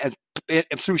Biden and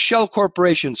through shell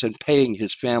corporations and paying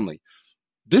his family.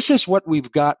 This is what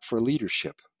we've got for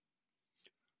leadership.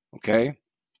 Okay,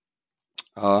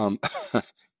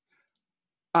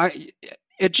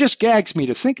 it just gags me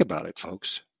to think about it,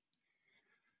 folks.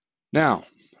 Now,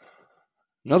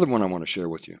 another one I want to share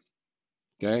with you.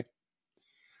 Okay.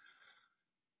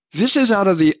 This is out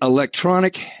of the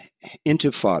electronic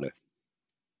intifada.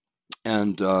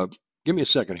 And give me a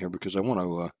second here because I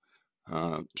want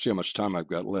to see how much time I've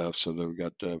got left. So that we've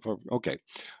got, okay.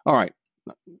 All right.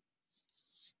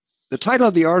 The title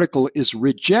of the article is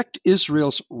Reject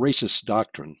Israel's Racist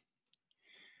Doctrine.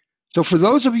 So for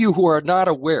those of you who are not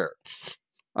aware,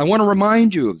 I want to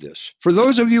remind you of this. For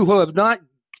those of you who have not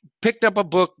picked up a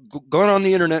book, gone on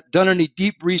the internet, done any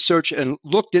deep research, and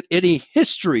looked at any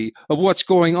history of what's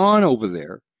going on over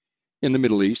there in the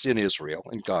Middle East, in Israel,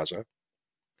 in Gaza,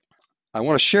 I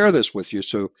want to share this with you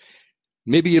so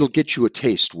maybe it'll get you a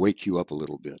taste, wake you up a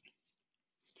little bit.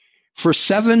 For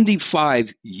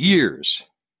 75 years,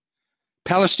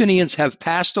 Palestinians have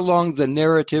passed along the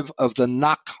narrative of the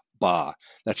Nakba,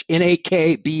 that's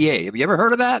N-A-K-B-A. Have you ever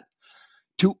heard of that?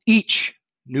 To each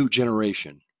new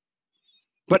generation.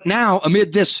 But now,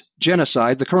 amid this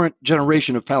genocide, the current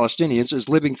generation of Palestinians is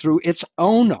living through its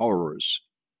own horrors.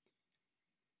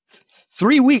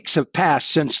 3 weeks have passed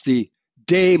since the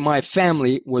day my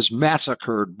family was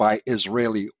massacred by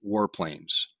Israeli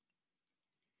warplanes.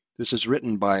 This is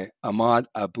written by Ahmad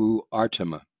Abu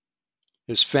Artema.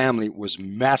 His family was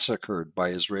massacred by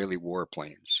Israeli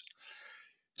warplanes.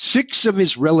 6 of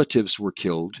his relatives were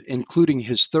killed, including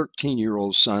his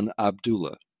 13-year-old son,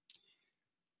 Abdullah.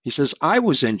 He says, I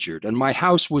was injured and my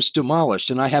house was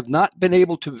demolished, and I have not been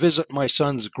able to visit my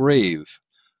son's grave,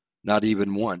 not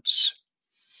even once.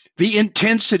 The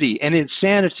intensity and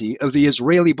insanity of the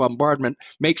Israeli bombardment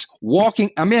makes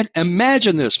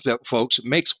imagine this, folks,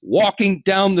 makes walking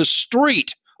down the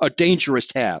street a dangerous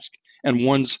task, and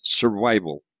one's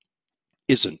survival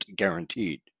isn't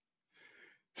guaranteed.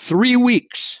 3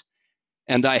 weeks,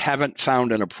 and I haven't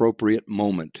found an appropriate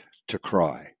moment to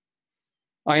cry.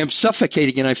 I am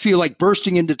suffocating and I feel like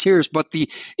bursting into tears, but the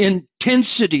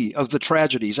intensity of the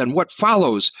tragedies and what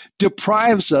follows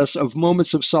deprives us of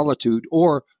moments of solitude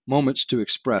or moments to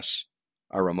express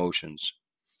our emotions.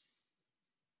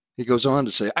 He goes on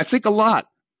to say, I think a lot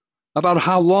about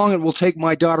how long it will take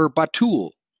my daughter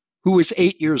Batul, who is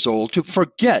 8 years old, to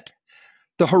forget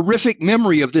the horrific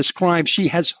memory of this crime she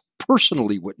has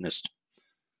personally witnessed.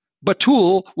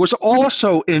 Batul was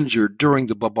also injured during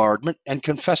the bombardment and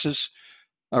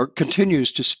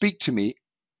continues to speak to me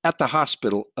at the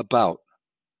hospital about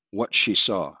what she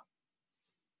saw.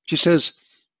 She says,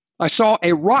 I saw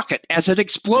a rocket as it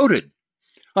exploded.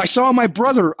 I saw my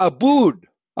brother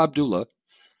Abdullah,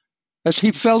 as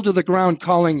he fell to the ground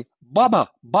calling, Baba,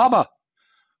 Baba.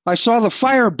 I saw the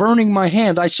fire burning my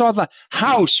hand. I saw the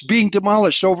house being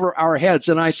demolished over our heads,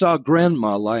 and I saw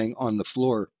grandma lying on the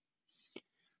floor.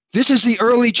 This is the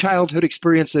early childhood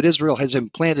experience that Israel has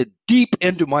implanted deep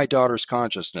into my daughter's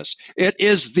consciousness. It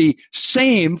is the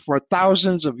same for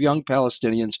thousands of young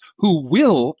Palestinians who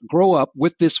will grow up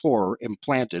with this horror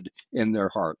implanted in their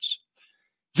hearts.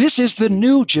 This is the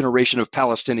new generation of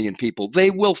Palestinian people.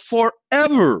 They will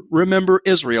forever remember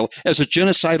Israel as a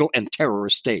genocidal and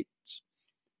terrorist state.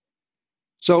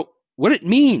 So, what it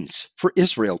means for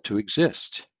Israel to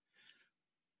exist.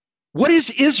 What is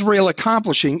Israel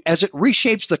accomplishing as it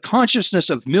reshapes the consciousness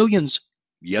of millions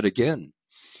yet again?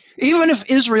 Even if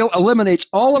Israel eliminates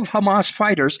all of Hamas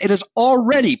fighters, it has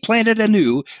already planted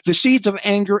anew the seeds of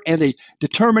anger and a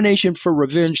determination for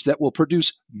revenge that will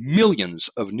produce millions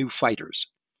of new fighters.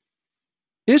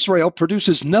 Israel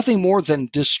produces nothing more than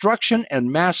destruction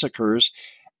and massacres,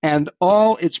 and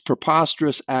all its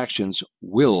preposterous actions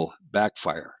will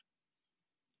backfire.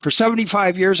 For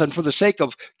 75 years, and for the sake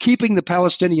of keeping the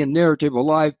Palestinian narrative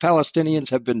alive,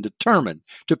 Palestinians have been determined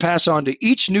to pass on to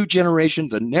each new generation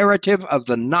the narrative of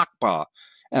the Nakba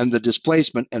and the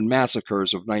displacement and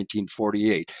massacres of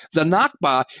 1948. The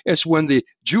Nakba is when the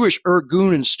Jewish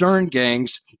Irgun and Stern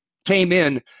gangs came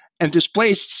in and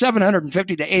displaced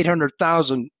 750 to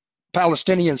 800,000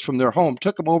 Palestinians from their home,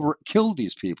 took them over, killed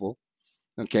these people,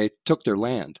 took their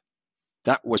land.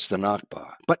 That was the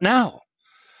Nakba. But now,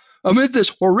 amid this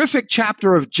horrific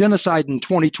chapter of genocide in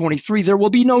 2023, there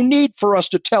will be no need for us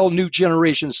to tell new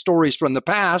generation stories from the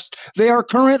past. They are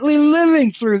currently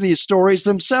living through these stories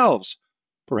themselves,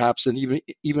 perhaps in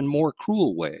even more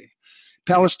cruel way.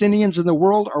 Palestinians in the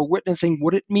world are witnessing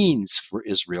what it means for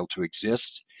Israel to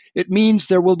exist. It means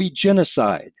there will be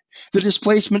genocide, the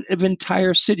displacement of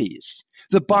entire cities,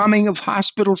 the bombing of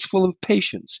hospitals full of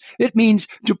patients. It means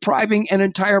depriving an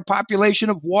entire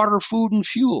population of water, food, and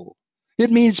fuel. It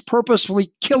means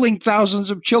purposefully killing thousands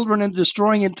of children and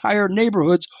destroying entire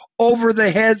neighborhoods over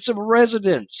the heads of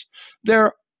residents.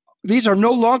 These are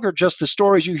no longer just the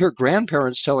stories you hear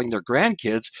grandparents telling their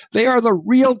grandkids. They are the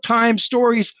real-time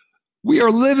stories we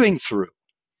are living through.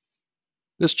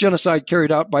 This genocide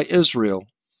carried out by Israel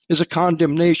is a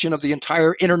condemnation of the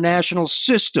entire international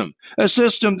system, a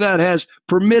system that has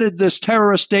permitted this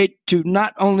terrorist state to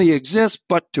not only exist,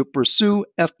 but to pursue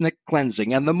ethnic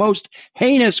cleansing and the most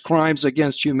heinous crimes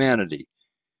against humanity,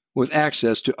 with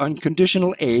access to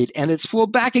unconditional aid and its full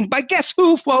backing by guess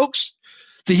who, folks?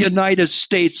 The United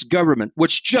States government,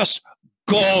 which just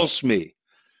galls me.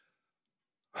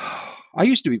 I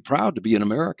used to be proud to be an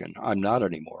American. I'm not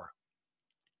anymore.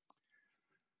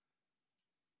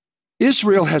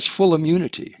 Israel has full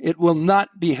immunity. It will not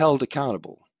be held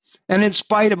accountable. And in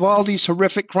spite of all these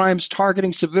horrific crimes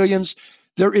targeting civilians,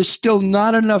 there is still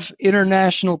not enough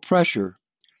international pressure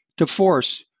to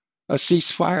force a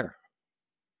ceasefire.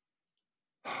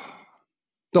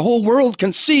 The whole world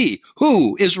can see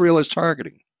who Israel is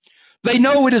targeting. They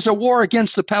know it is a war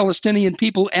against the Palestinian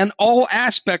people and all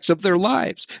aspects of their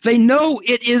lives. They know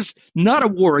it is not a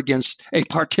war against a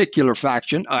particular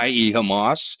faction, i.e.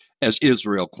 Hamas, as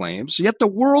Israel claims, yet the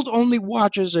world only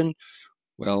watches and,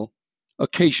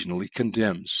 occasionally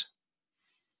condemns.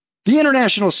 The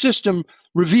international system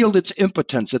revealed its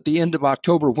impotence at the end of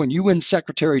October when UN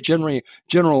Secretary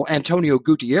General Antonio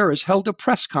Guterres held a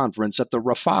press conference at the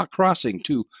Rafah crossing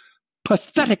to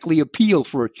pathetically appeal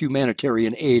for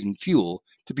humanitarian aid and fuel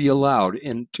to be allowed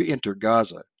to enter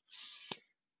Gaza.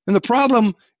 And the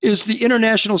problem is the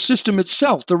international system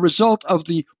itself, the result of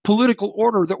the political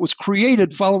order that was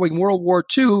created following World War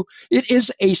II. It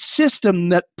is a system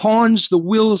that pawns the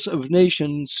wills of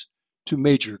nations to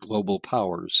major global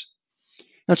powers.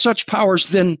 And such powers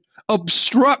then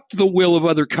obstruct the will of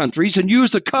other countries and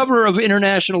use the cover of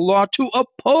international law to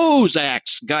oppose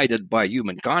acts guided by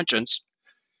human conscience.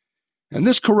 And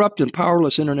this corrupt and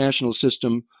powerless international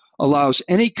system allows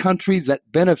any country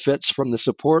that benefits from the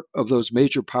support of those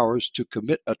major powers to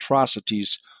commit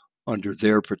atrocities under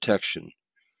their protection.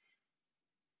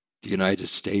 The United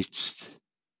States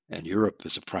and Europe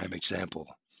is a prime example.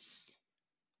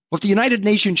 What the United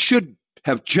Nations should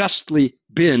have justly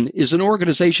been is an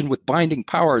organization with binding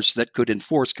powers that could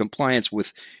enforce compliance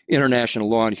with international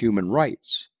law and human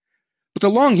rights. But the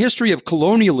long history of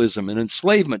colonialism and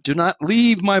enslavement do not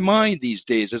leave my mind these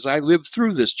days as I live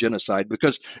through this genocide,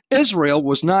 because Israel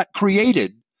was not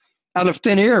created out of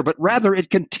thin air, but rather it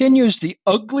continues the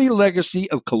ugly legacy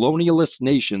of colonialist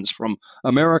nations from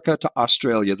America to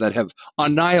Australia that have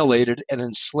annihilated and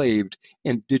enslaved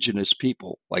indigenous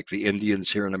people, like the Indians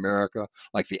here in America,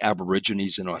 like the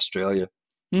Aborigines in Australia.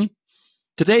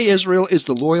 Today, Israel is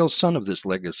the loyal son of this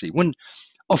legacy. When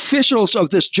officials of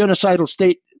this genocidal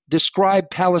state describe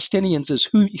Palestinians as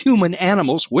human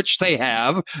animals, which they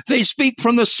have, they speak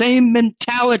from the same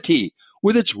mentality,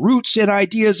 with its roots in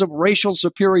ideas of racial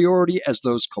superiority as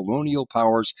those colonial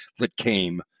powers that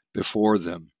came before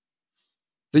them.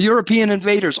 The European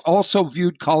invaders also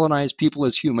viewed colonized people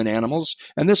as human animals,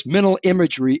 and this mental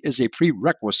imagery is a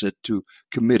prerequisite to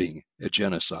committing a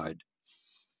genocide.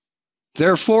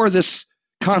 Therefore, this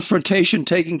confrontation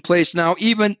taking place now,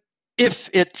 even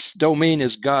if its domain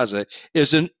is Gaza,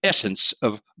 is an essence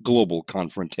of global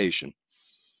confrontation.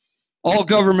 All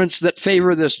governments that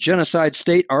favor this genocide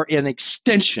state are an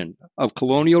extension of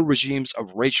colonial regimes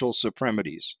of racial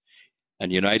supremacies, and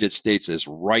the United States is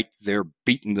right there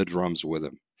beating the drums with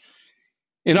them.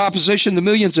 In opposition, the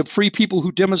millions of free people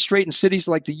who demonstrate in cities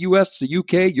like the US, the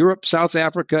UK, Europe, South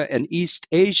Africa, and East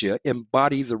Asia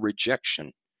embody the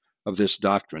rejection of this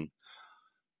doctrine.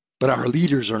 But our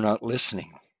leaders are not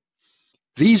listening.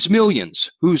 These millions,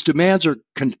 whose demands are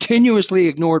continuously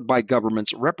ignored by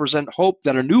governments, represent hope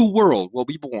that a new world will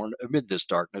be born amid this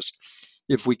darkness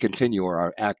if we continue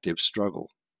our active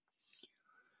struggle.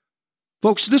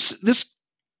 Folks, this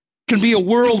can be a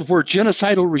world where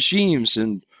genocidal regimes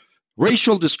and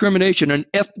racial discrimination and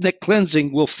ethnic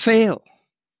cleansing will fail.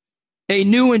 A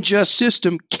new and just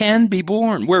system can be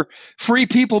born, where free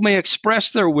people may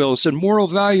express their wills and moral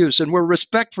values, and where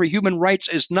respect for human rights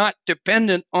is not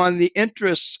dependent on the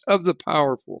interests of the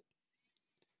powerful.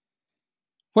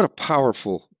 What a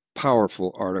powerful,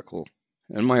 powerful article.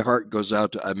 And my heart goes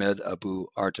out to Ahmed Abu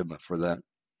Artema for that.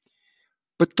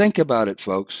 But think about it,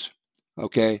 folks,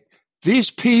 okay?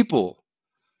 These people,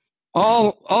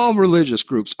 all religious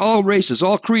groups, all races,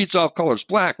 all creeds, all colors,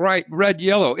 black, white, red,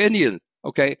 yellow, Indian,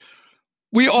 okay?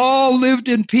 We all lived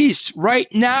in peace right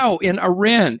now in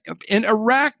Iran, in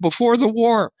Iraq before the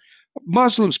war.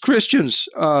 Muslims, Christians,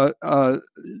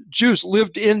 Jews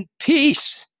lived in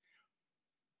peace.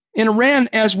 In Iran,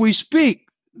 as we speak,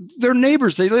 they're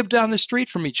neighbors. They live down the street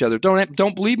from each other.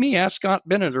 Don't believe me? Ask Scott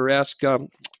Bennett or ask,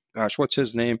 what's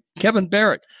his name? Kevin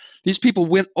Barrett. These people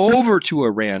went over to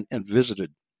Iran and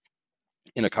visited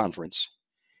in a conference.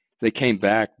 They came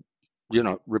back,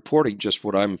 reporting just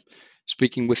what I'm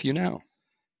speaking with you now.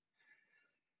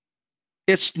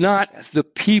 It's not the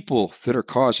people that are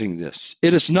causing this.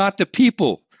 It is not the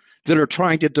people that are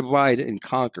trying to divide and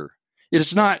conquer. It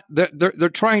is not, they're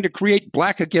trying to create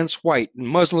black against white and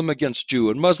Muslim against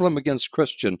Jew and Muslim against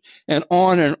Christian and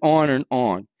on and on and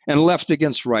on, and left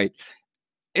against right.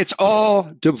 It's all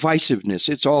divisiveness.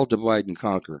 It's all divide and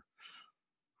conquer.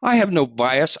 I have no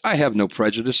bias. I have no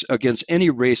prejudice against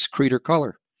any race, creed, or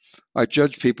color. I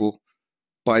judge people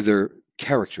by their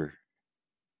character.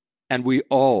 And we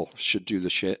all should do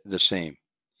the same.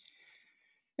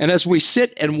 And as we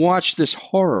sit and watch this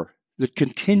horror that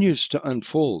continues to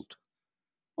unfold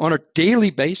on a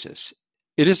daily basis,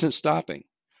 it isn't stopping.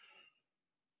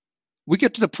 We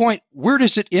get to the point, where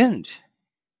does it end?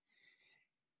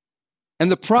 And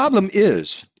the problem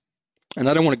is, and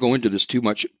I don't want to go into this too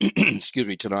much, excuse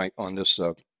me, tonight on this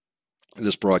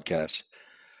broadcast.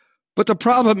 But the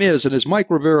problem is, and as Mike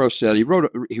Rivero said, he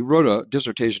wrote a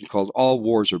dissertation called "All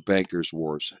Wars Are Bankers'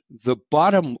 Wars." The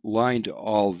bottom line to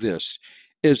all this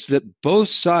is that both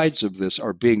sides of this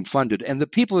are being funded, and the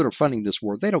people that are funding this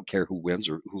war, they don't care who wins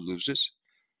or who loses.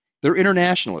 They're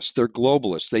internationalists. They're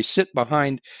globalists. They sit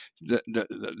behind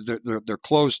their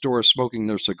closed doors, smoking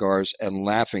their cigars and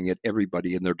laughing at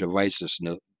everybody in their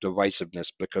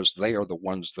divisiveness because they are the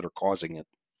ones that are causing it.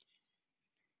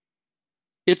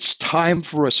 It's time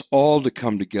for us all to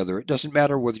come together. It doesn't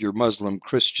matter whether you're Muslim,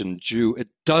 Christian, Jew. It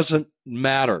doesn't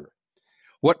matter.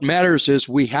 What matters is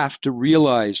we have to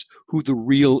realize who the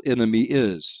real enemy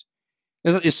is.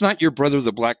 It's not your brother,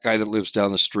 the black guy that lives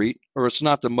down the street, or it's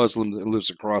not the Muslim that lives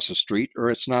across the street,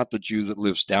 or it's not the Jew that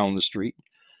lives down the street.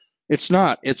 It's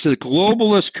not. It's a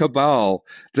globalist cabal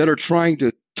that are trying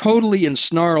to totally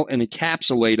ensnarl and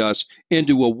encapsulate us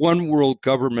into a one world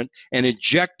government and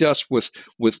inject us with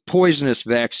poisonous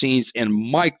vaccines and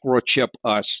microchip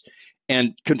us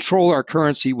and control our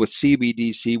currency with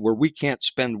CBDC, where we can't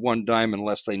spend one dime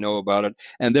unless they know about it,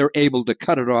 and they're able to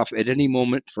cut it off at any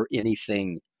moment for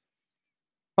anything.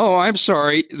 Oh, I'm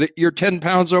sorry that you're 10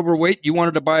 pounds overweight. You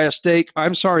wanted to buy a steak.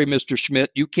 I'm sorry, Mr.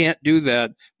 Schmidt. You can't do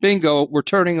that. Bingo. We're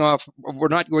turning off. We're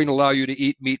not going to allow you to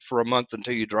eat meat for a month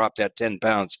until you drop that 10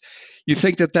 pounds. You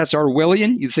think that that's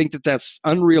Orwellian? You think that that's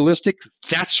unrealistic?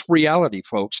 That's reality,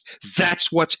 folks.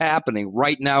 That's what's happening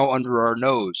right now under our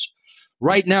nose.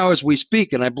 Right now as we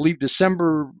speak, and I believe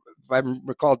December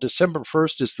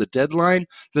 1st is the deadline,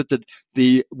 that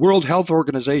the World Health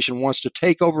Organization wants to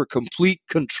take over complete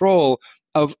control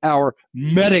of our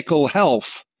medical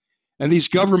health. And these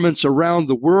governments around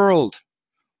the world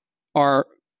are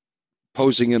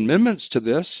posing amendments to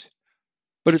this,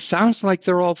 but it sounds like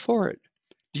they're all for it.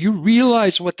 Do you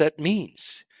realize what that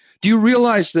means? Do you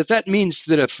realize that that means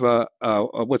that if,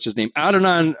 what's his name,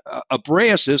 Adhanom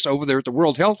Ghebreyesus over there at the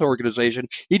World Health Organization,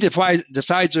 he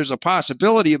decides there's a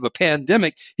possibility of a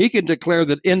pandemic, he can declare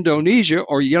that Indonesia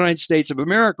or United States of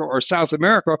America or South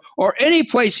America or any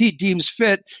place he deems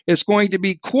fit is going to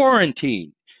be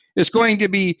quarantined. It's going to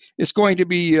be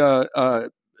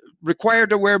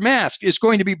required to wear masks. It's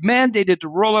going to be mandated to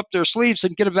roll up their sleeves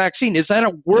and get a vaccine. Is that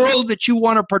a world that you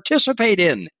want to participate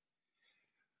in?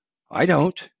 I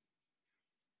don't.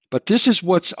 But this is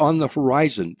what's on the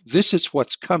horizon. This is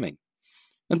what's coming.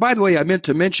 And by the way, I meant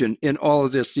to mention in all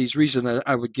of this, these reasons that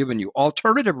I would given you,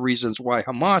 alternative reasons why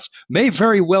Hamas may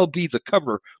very well be the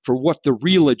cover for what the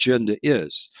real agenda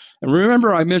is. And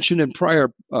remember, I mentioned in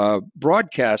prior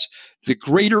broadcasts, the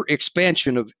greater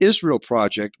expansion of Israel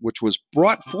project, which was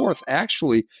brought forth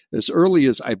actually as early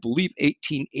as, I believe,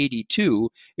 1882.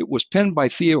 It was penned by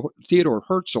Theodor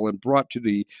Herzl and brought to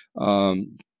the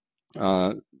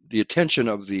attention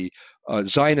of the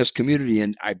Zionist community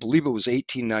in, I believe it was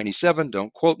 1897.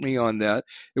 Don't quote me on that.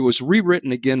 It was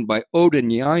rewritten again by Odin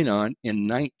Yinon in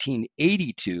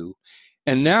 1982.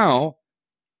 And now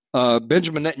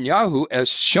Benjamin Netanyahu has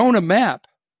shown a map,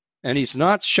 and he's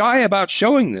not shy about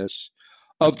showing this,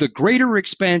 of the greater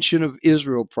expansion of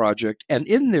Israel project. And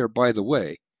in there, by the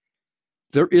way,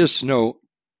 there is no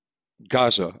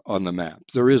Gaza on the map.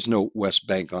 There is no West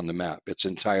Bank on the map. It's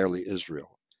entirely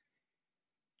Israel.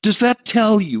 Does that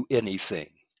tell you anything?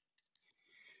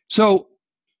 So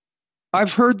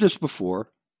I've heard this before.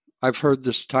 I've heard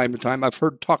this time to time. I've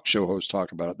heard talk show hosts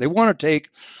talk about it. They want to take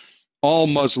all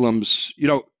Muslims. You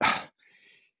know,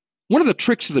 one of the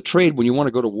tricks of the trade when you want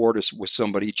to go to war with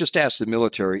somebody, just ask the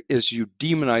military, is you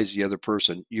demonize the other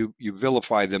person. You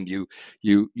vilify them.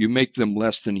 You make them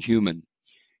less than human.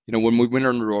 You know, when we went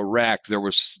into Iraq, there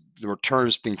were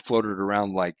terms being floated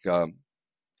around like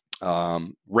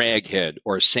raghead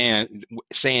or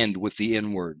sand with the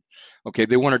N word. Okay,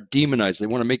 they want to demonize. They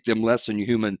want to make them less than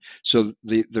human, so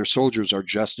their soldiers are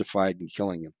justified in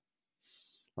killing them.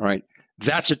 All right,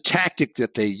 that's a tactic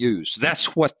that they use.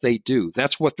 That's what they do.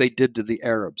 That's what they did to the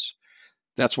Arabs.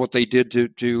 That's what they did to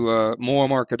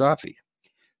Muammar Gaddafi.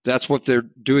 That's what they're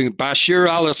doing. Bashir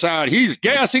al-Assad, he's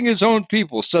gassing his own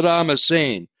people. Saddam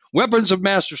Hussein. Weapons of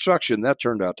mass destruction, that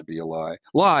turned out to be a lie.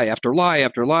 Lie after lie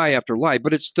after lie after lie.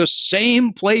 But it's the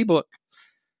same playbook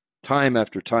time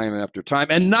after time after time.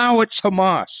 And now it's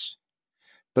Hamas.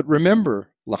 But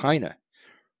remember, Lahaina,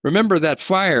 remember that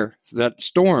fire, that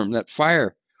storm, that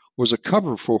fire was a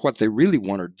cover for what they really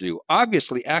wanted to do.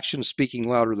 Obviously, action speaking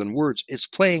louder than words. It's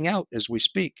playing out as we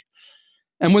speak.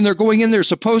 And when they're going in there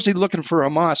supposedly looking for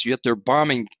Hamas, yet they're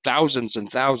bombing thousands and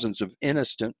thousands of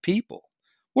innocent people.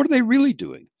 What are they really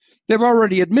doing? They've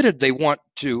already admitted they want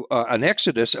to an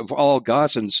exodus of all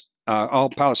Gazans, all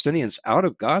Palestinians out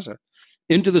of Gaza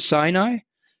into the Sinai.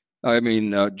 I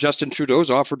mean, Justin Trudeau's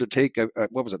offered to take,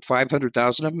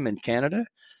 500,000 of them in Canada.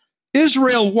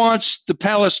 Israel wants the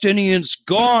Palestinians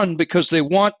gone because they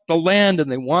want the land and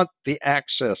they want the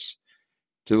access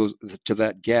to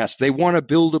that gas. They want to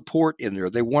build a port in there.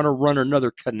 They want to run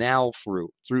another canal through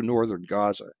northern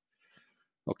Gaza.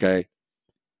 Okay.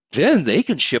 Then they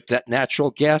can ship that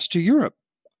natural gas to Europe.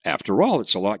 After all,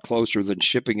 it's a lot closer than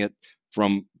shipping it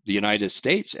from the United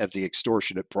States at the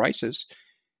extortionate prices.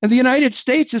 And the United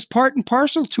States is part and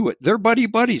parcel to it. They're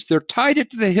buddies. They're tied it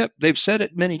to the hip. They've said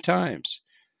it many times.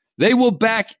 They will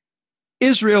back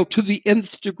Israel to the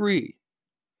nth degree.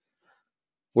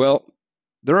 Well,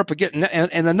 they're up again.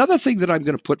 And another thing that I'm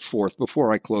going to put forth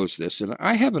before I close this, and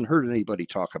I haven't heard anybody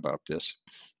talk about this,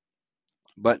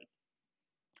 but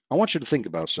I want you to think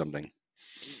about something.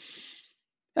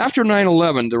 After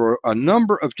 9/11, there were a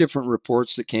number of different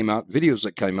reports that came out, videos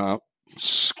that came out,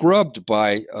 scrubbed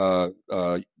by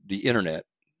the internet.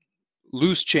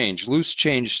 Loose change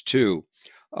 2.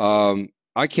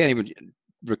 I can't even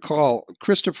recall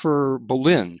Christopher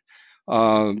Bolin,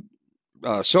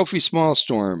 Sophie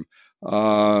Smallstorm,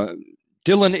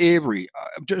 Dylan Avery,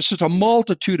 just a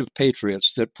multitude of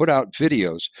patriots that put out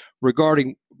videos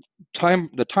regarding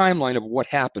the timeline of what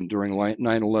happened during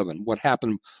 9/11, what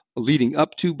happened leading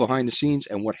up to, behind the scenes,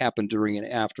 and what happened during and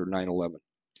after 9/11.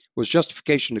 Was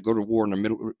justification to go to war in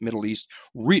the Middle East,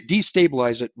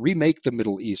 destabilize it, remake the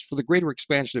Middle East for the greater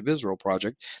expansion of Israel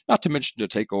project, not to mention to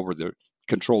take over the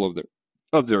control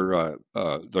of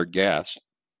their gas.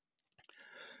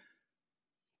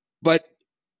 But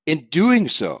in doing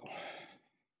so,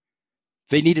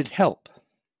 they needed help.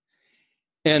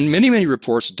 And many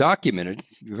reports documented,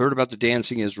 you heard about the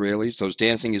dancing Israelis, those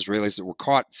dancing Israelis that were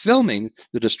caught filming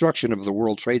the destruction of the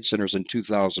World Trade Centers in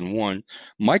 2001.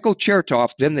 Michael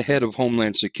Chertoff, then the head of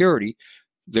Homeland Security,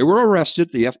 they were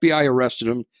arrested. The FBI arrested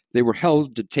them. They were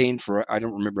held, detained for, I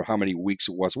don't remember how many weeks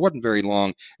it was. It wasn't very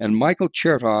long. And Michael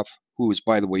Chertoff, who is,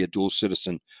 by the way, a dual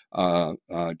citizen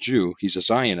Jew, he's a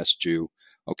Zionist Jew,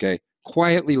 okay,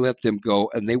 quietly let them go,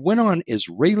 and they went on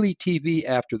Israeli TV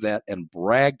after that and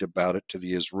bragged about it to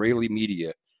the Israeli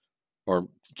media, or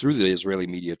through the Israeli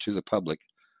media to the public,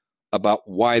 about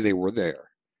why they were there.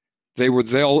 They were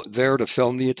there to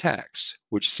film the attacks,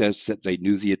 which says that they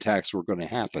knew the attacks were going to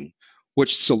happen,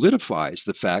 which solidifies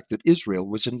the fact that Israel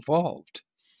was involved.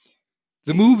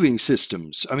 The moving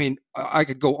systems, I mean, I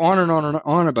could go on and on and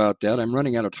on about that. I'm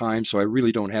running out of time, so I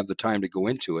really don't have the time to go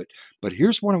into it. But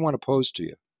here's what I want to pose to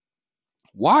you.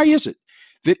 Why is it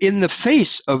that in the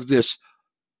face of this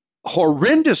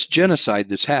horrendous genocide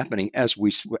that's happening as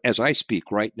I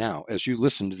speak right now, as you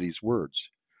listen to these words,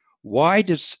 why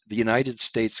does the United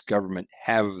States government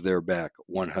have their back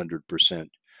 100%?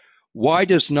 Why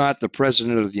does not the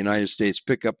President of the United States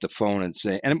pick up the phone and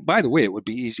say, and by the way, it would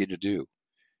be easy to do,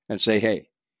 and say, hey,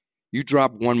 you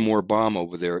drop one more bomb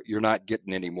over there, you're not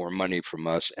getting any more money from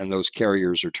us, and those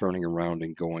carriers are turning around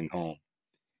and going home.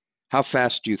 How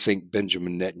fast do you think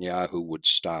Benjamin Netanyahu would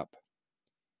stop?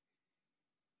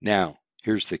 Now,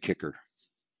 here's the kicker.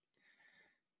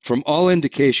 From all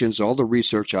indications, all the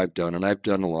research I've done, and I've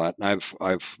done a lot, and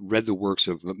I've read the works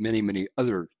of many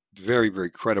other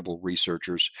very credible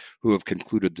researchers who have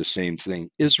concluded the same thing.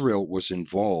 Israel was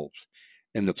involved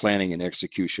in the planning and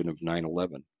execution of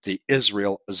 9/11. The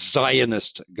Israel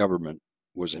Zionist government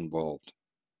was involved.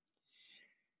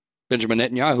 Benjamin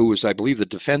Netanyahu was, I believe, the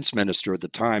defense minister at the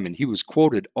time, and he was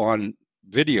quoted on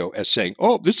video as saying,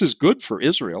 oh, this is good for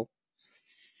Israel.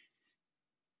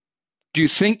 Do you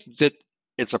think that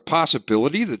it's a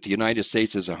possibility that the United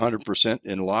States is 100%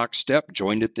 in lockstep,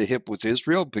 joined at the hip with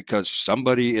Israel, because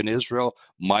somebody in Israel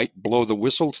might blow the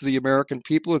whistle to the American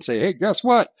people and say, hey, guess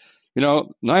what?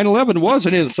 9/11 was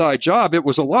an inside job. It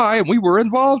was a lie, and we were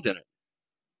involved in it.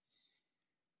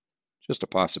 Just a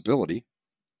possibility.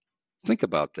 Think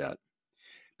about that.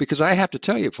 Because I have to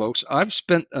tell you, folks, I've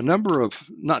spent a number of,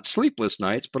 not sleepless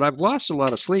nights, but I've lost a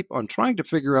lot of sleep on trying to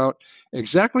figure out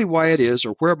exactly why it is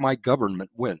or where my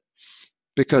government went.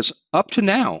 Because up to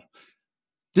now,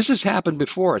 this has happened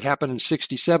before. It happened in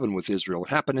 1967 with Israel. It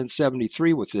happened in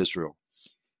 1973 with Israel.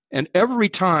 And every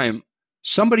time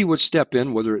somebody would step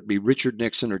in, whether it be Richard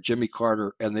Nixon or Jimmy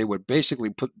Carter, and they would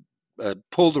basically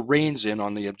pull the reins in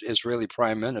on the Israeli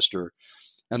prime minister,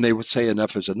 and they would say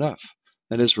enough is enough,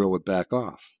 and Israel would back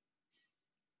off.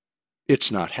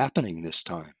 It's not happening this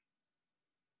time.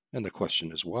 And the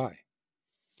question is why?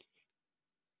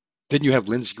 Then you have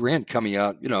Lindsey Graham coming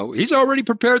out, he's already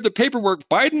prepared the paperwork.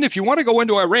 Biden, if you want to go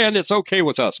into Iran, it's okay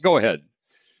with us. Go ahead.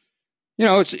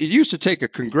 It used to take a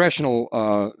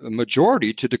congressional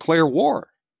majority to declare war.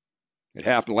 It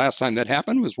happened, last time that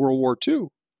happened was World War II.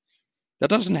 That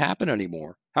doesn't happen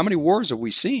anymore. How many wars have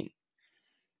we seen?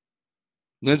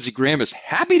 Lindsey Graham is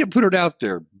happy to put it out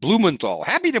there. Blumenthal,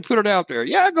 happy to put it out there.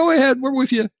 Yeah, go ahead. We're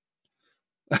with you.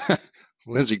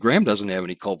 Lindsey Graham doesn't have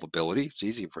any culpability. It's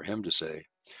easy for him to say.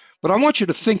 But I want you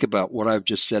to think about what I've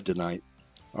just said tonight.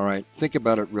 All right? Think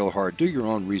about it real hard. Do your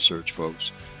own research,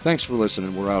 folks. Thanks for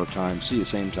listening. We're out of time. See you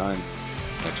same time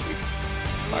next week.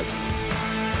 Bye.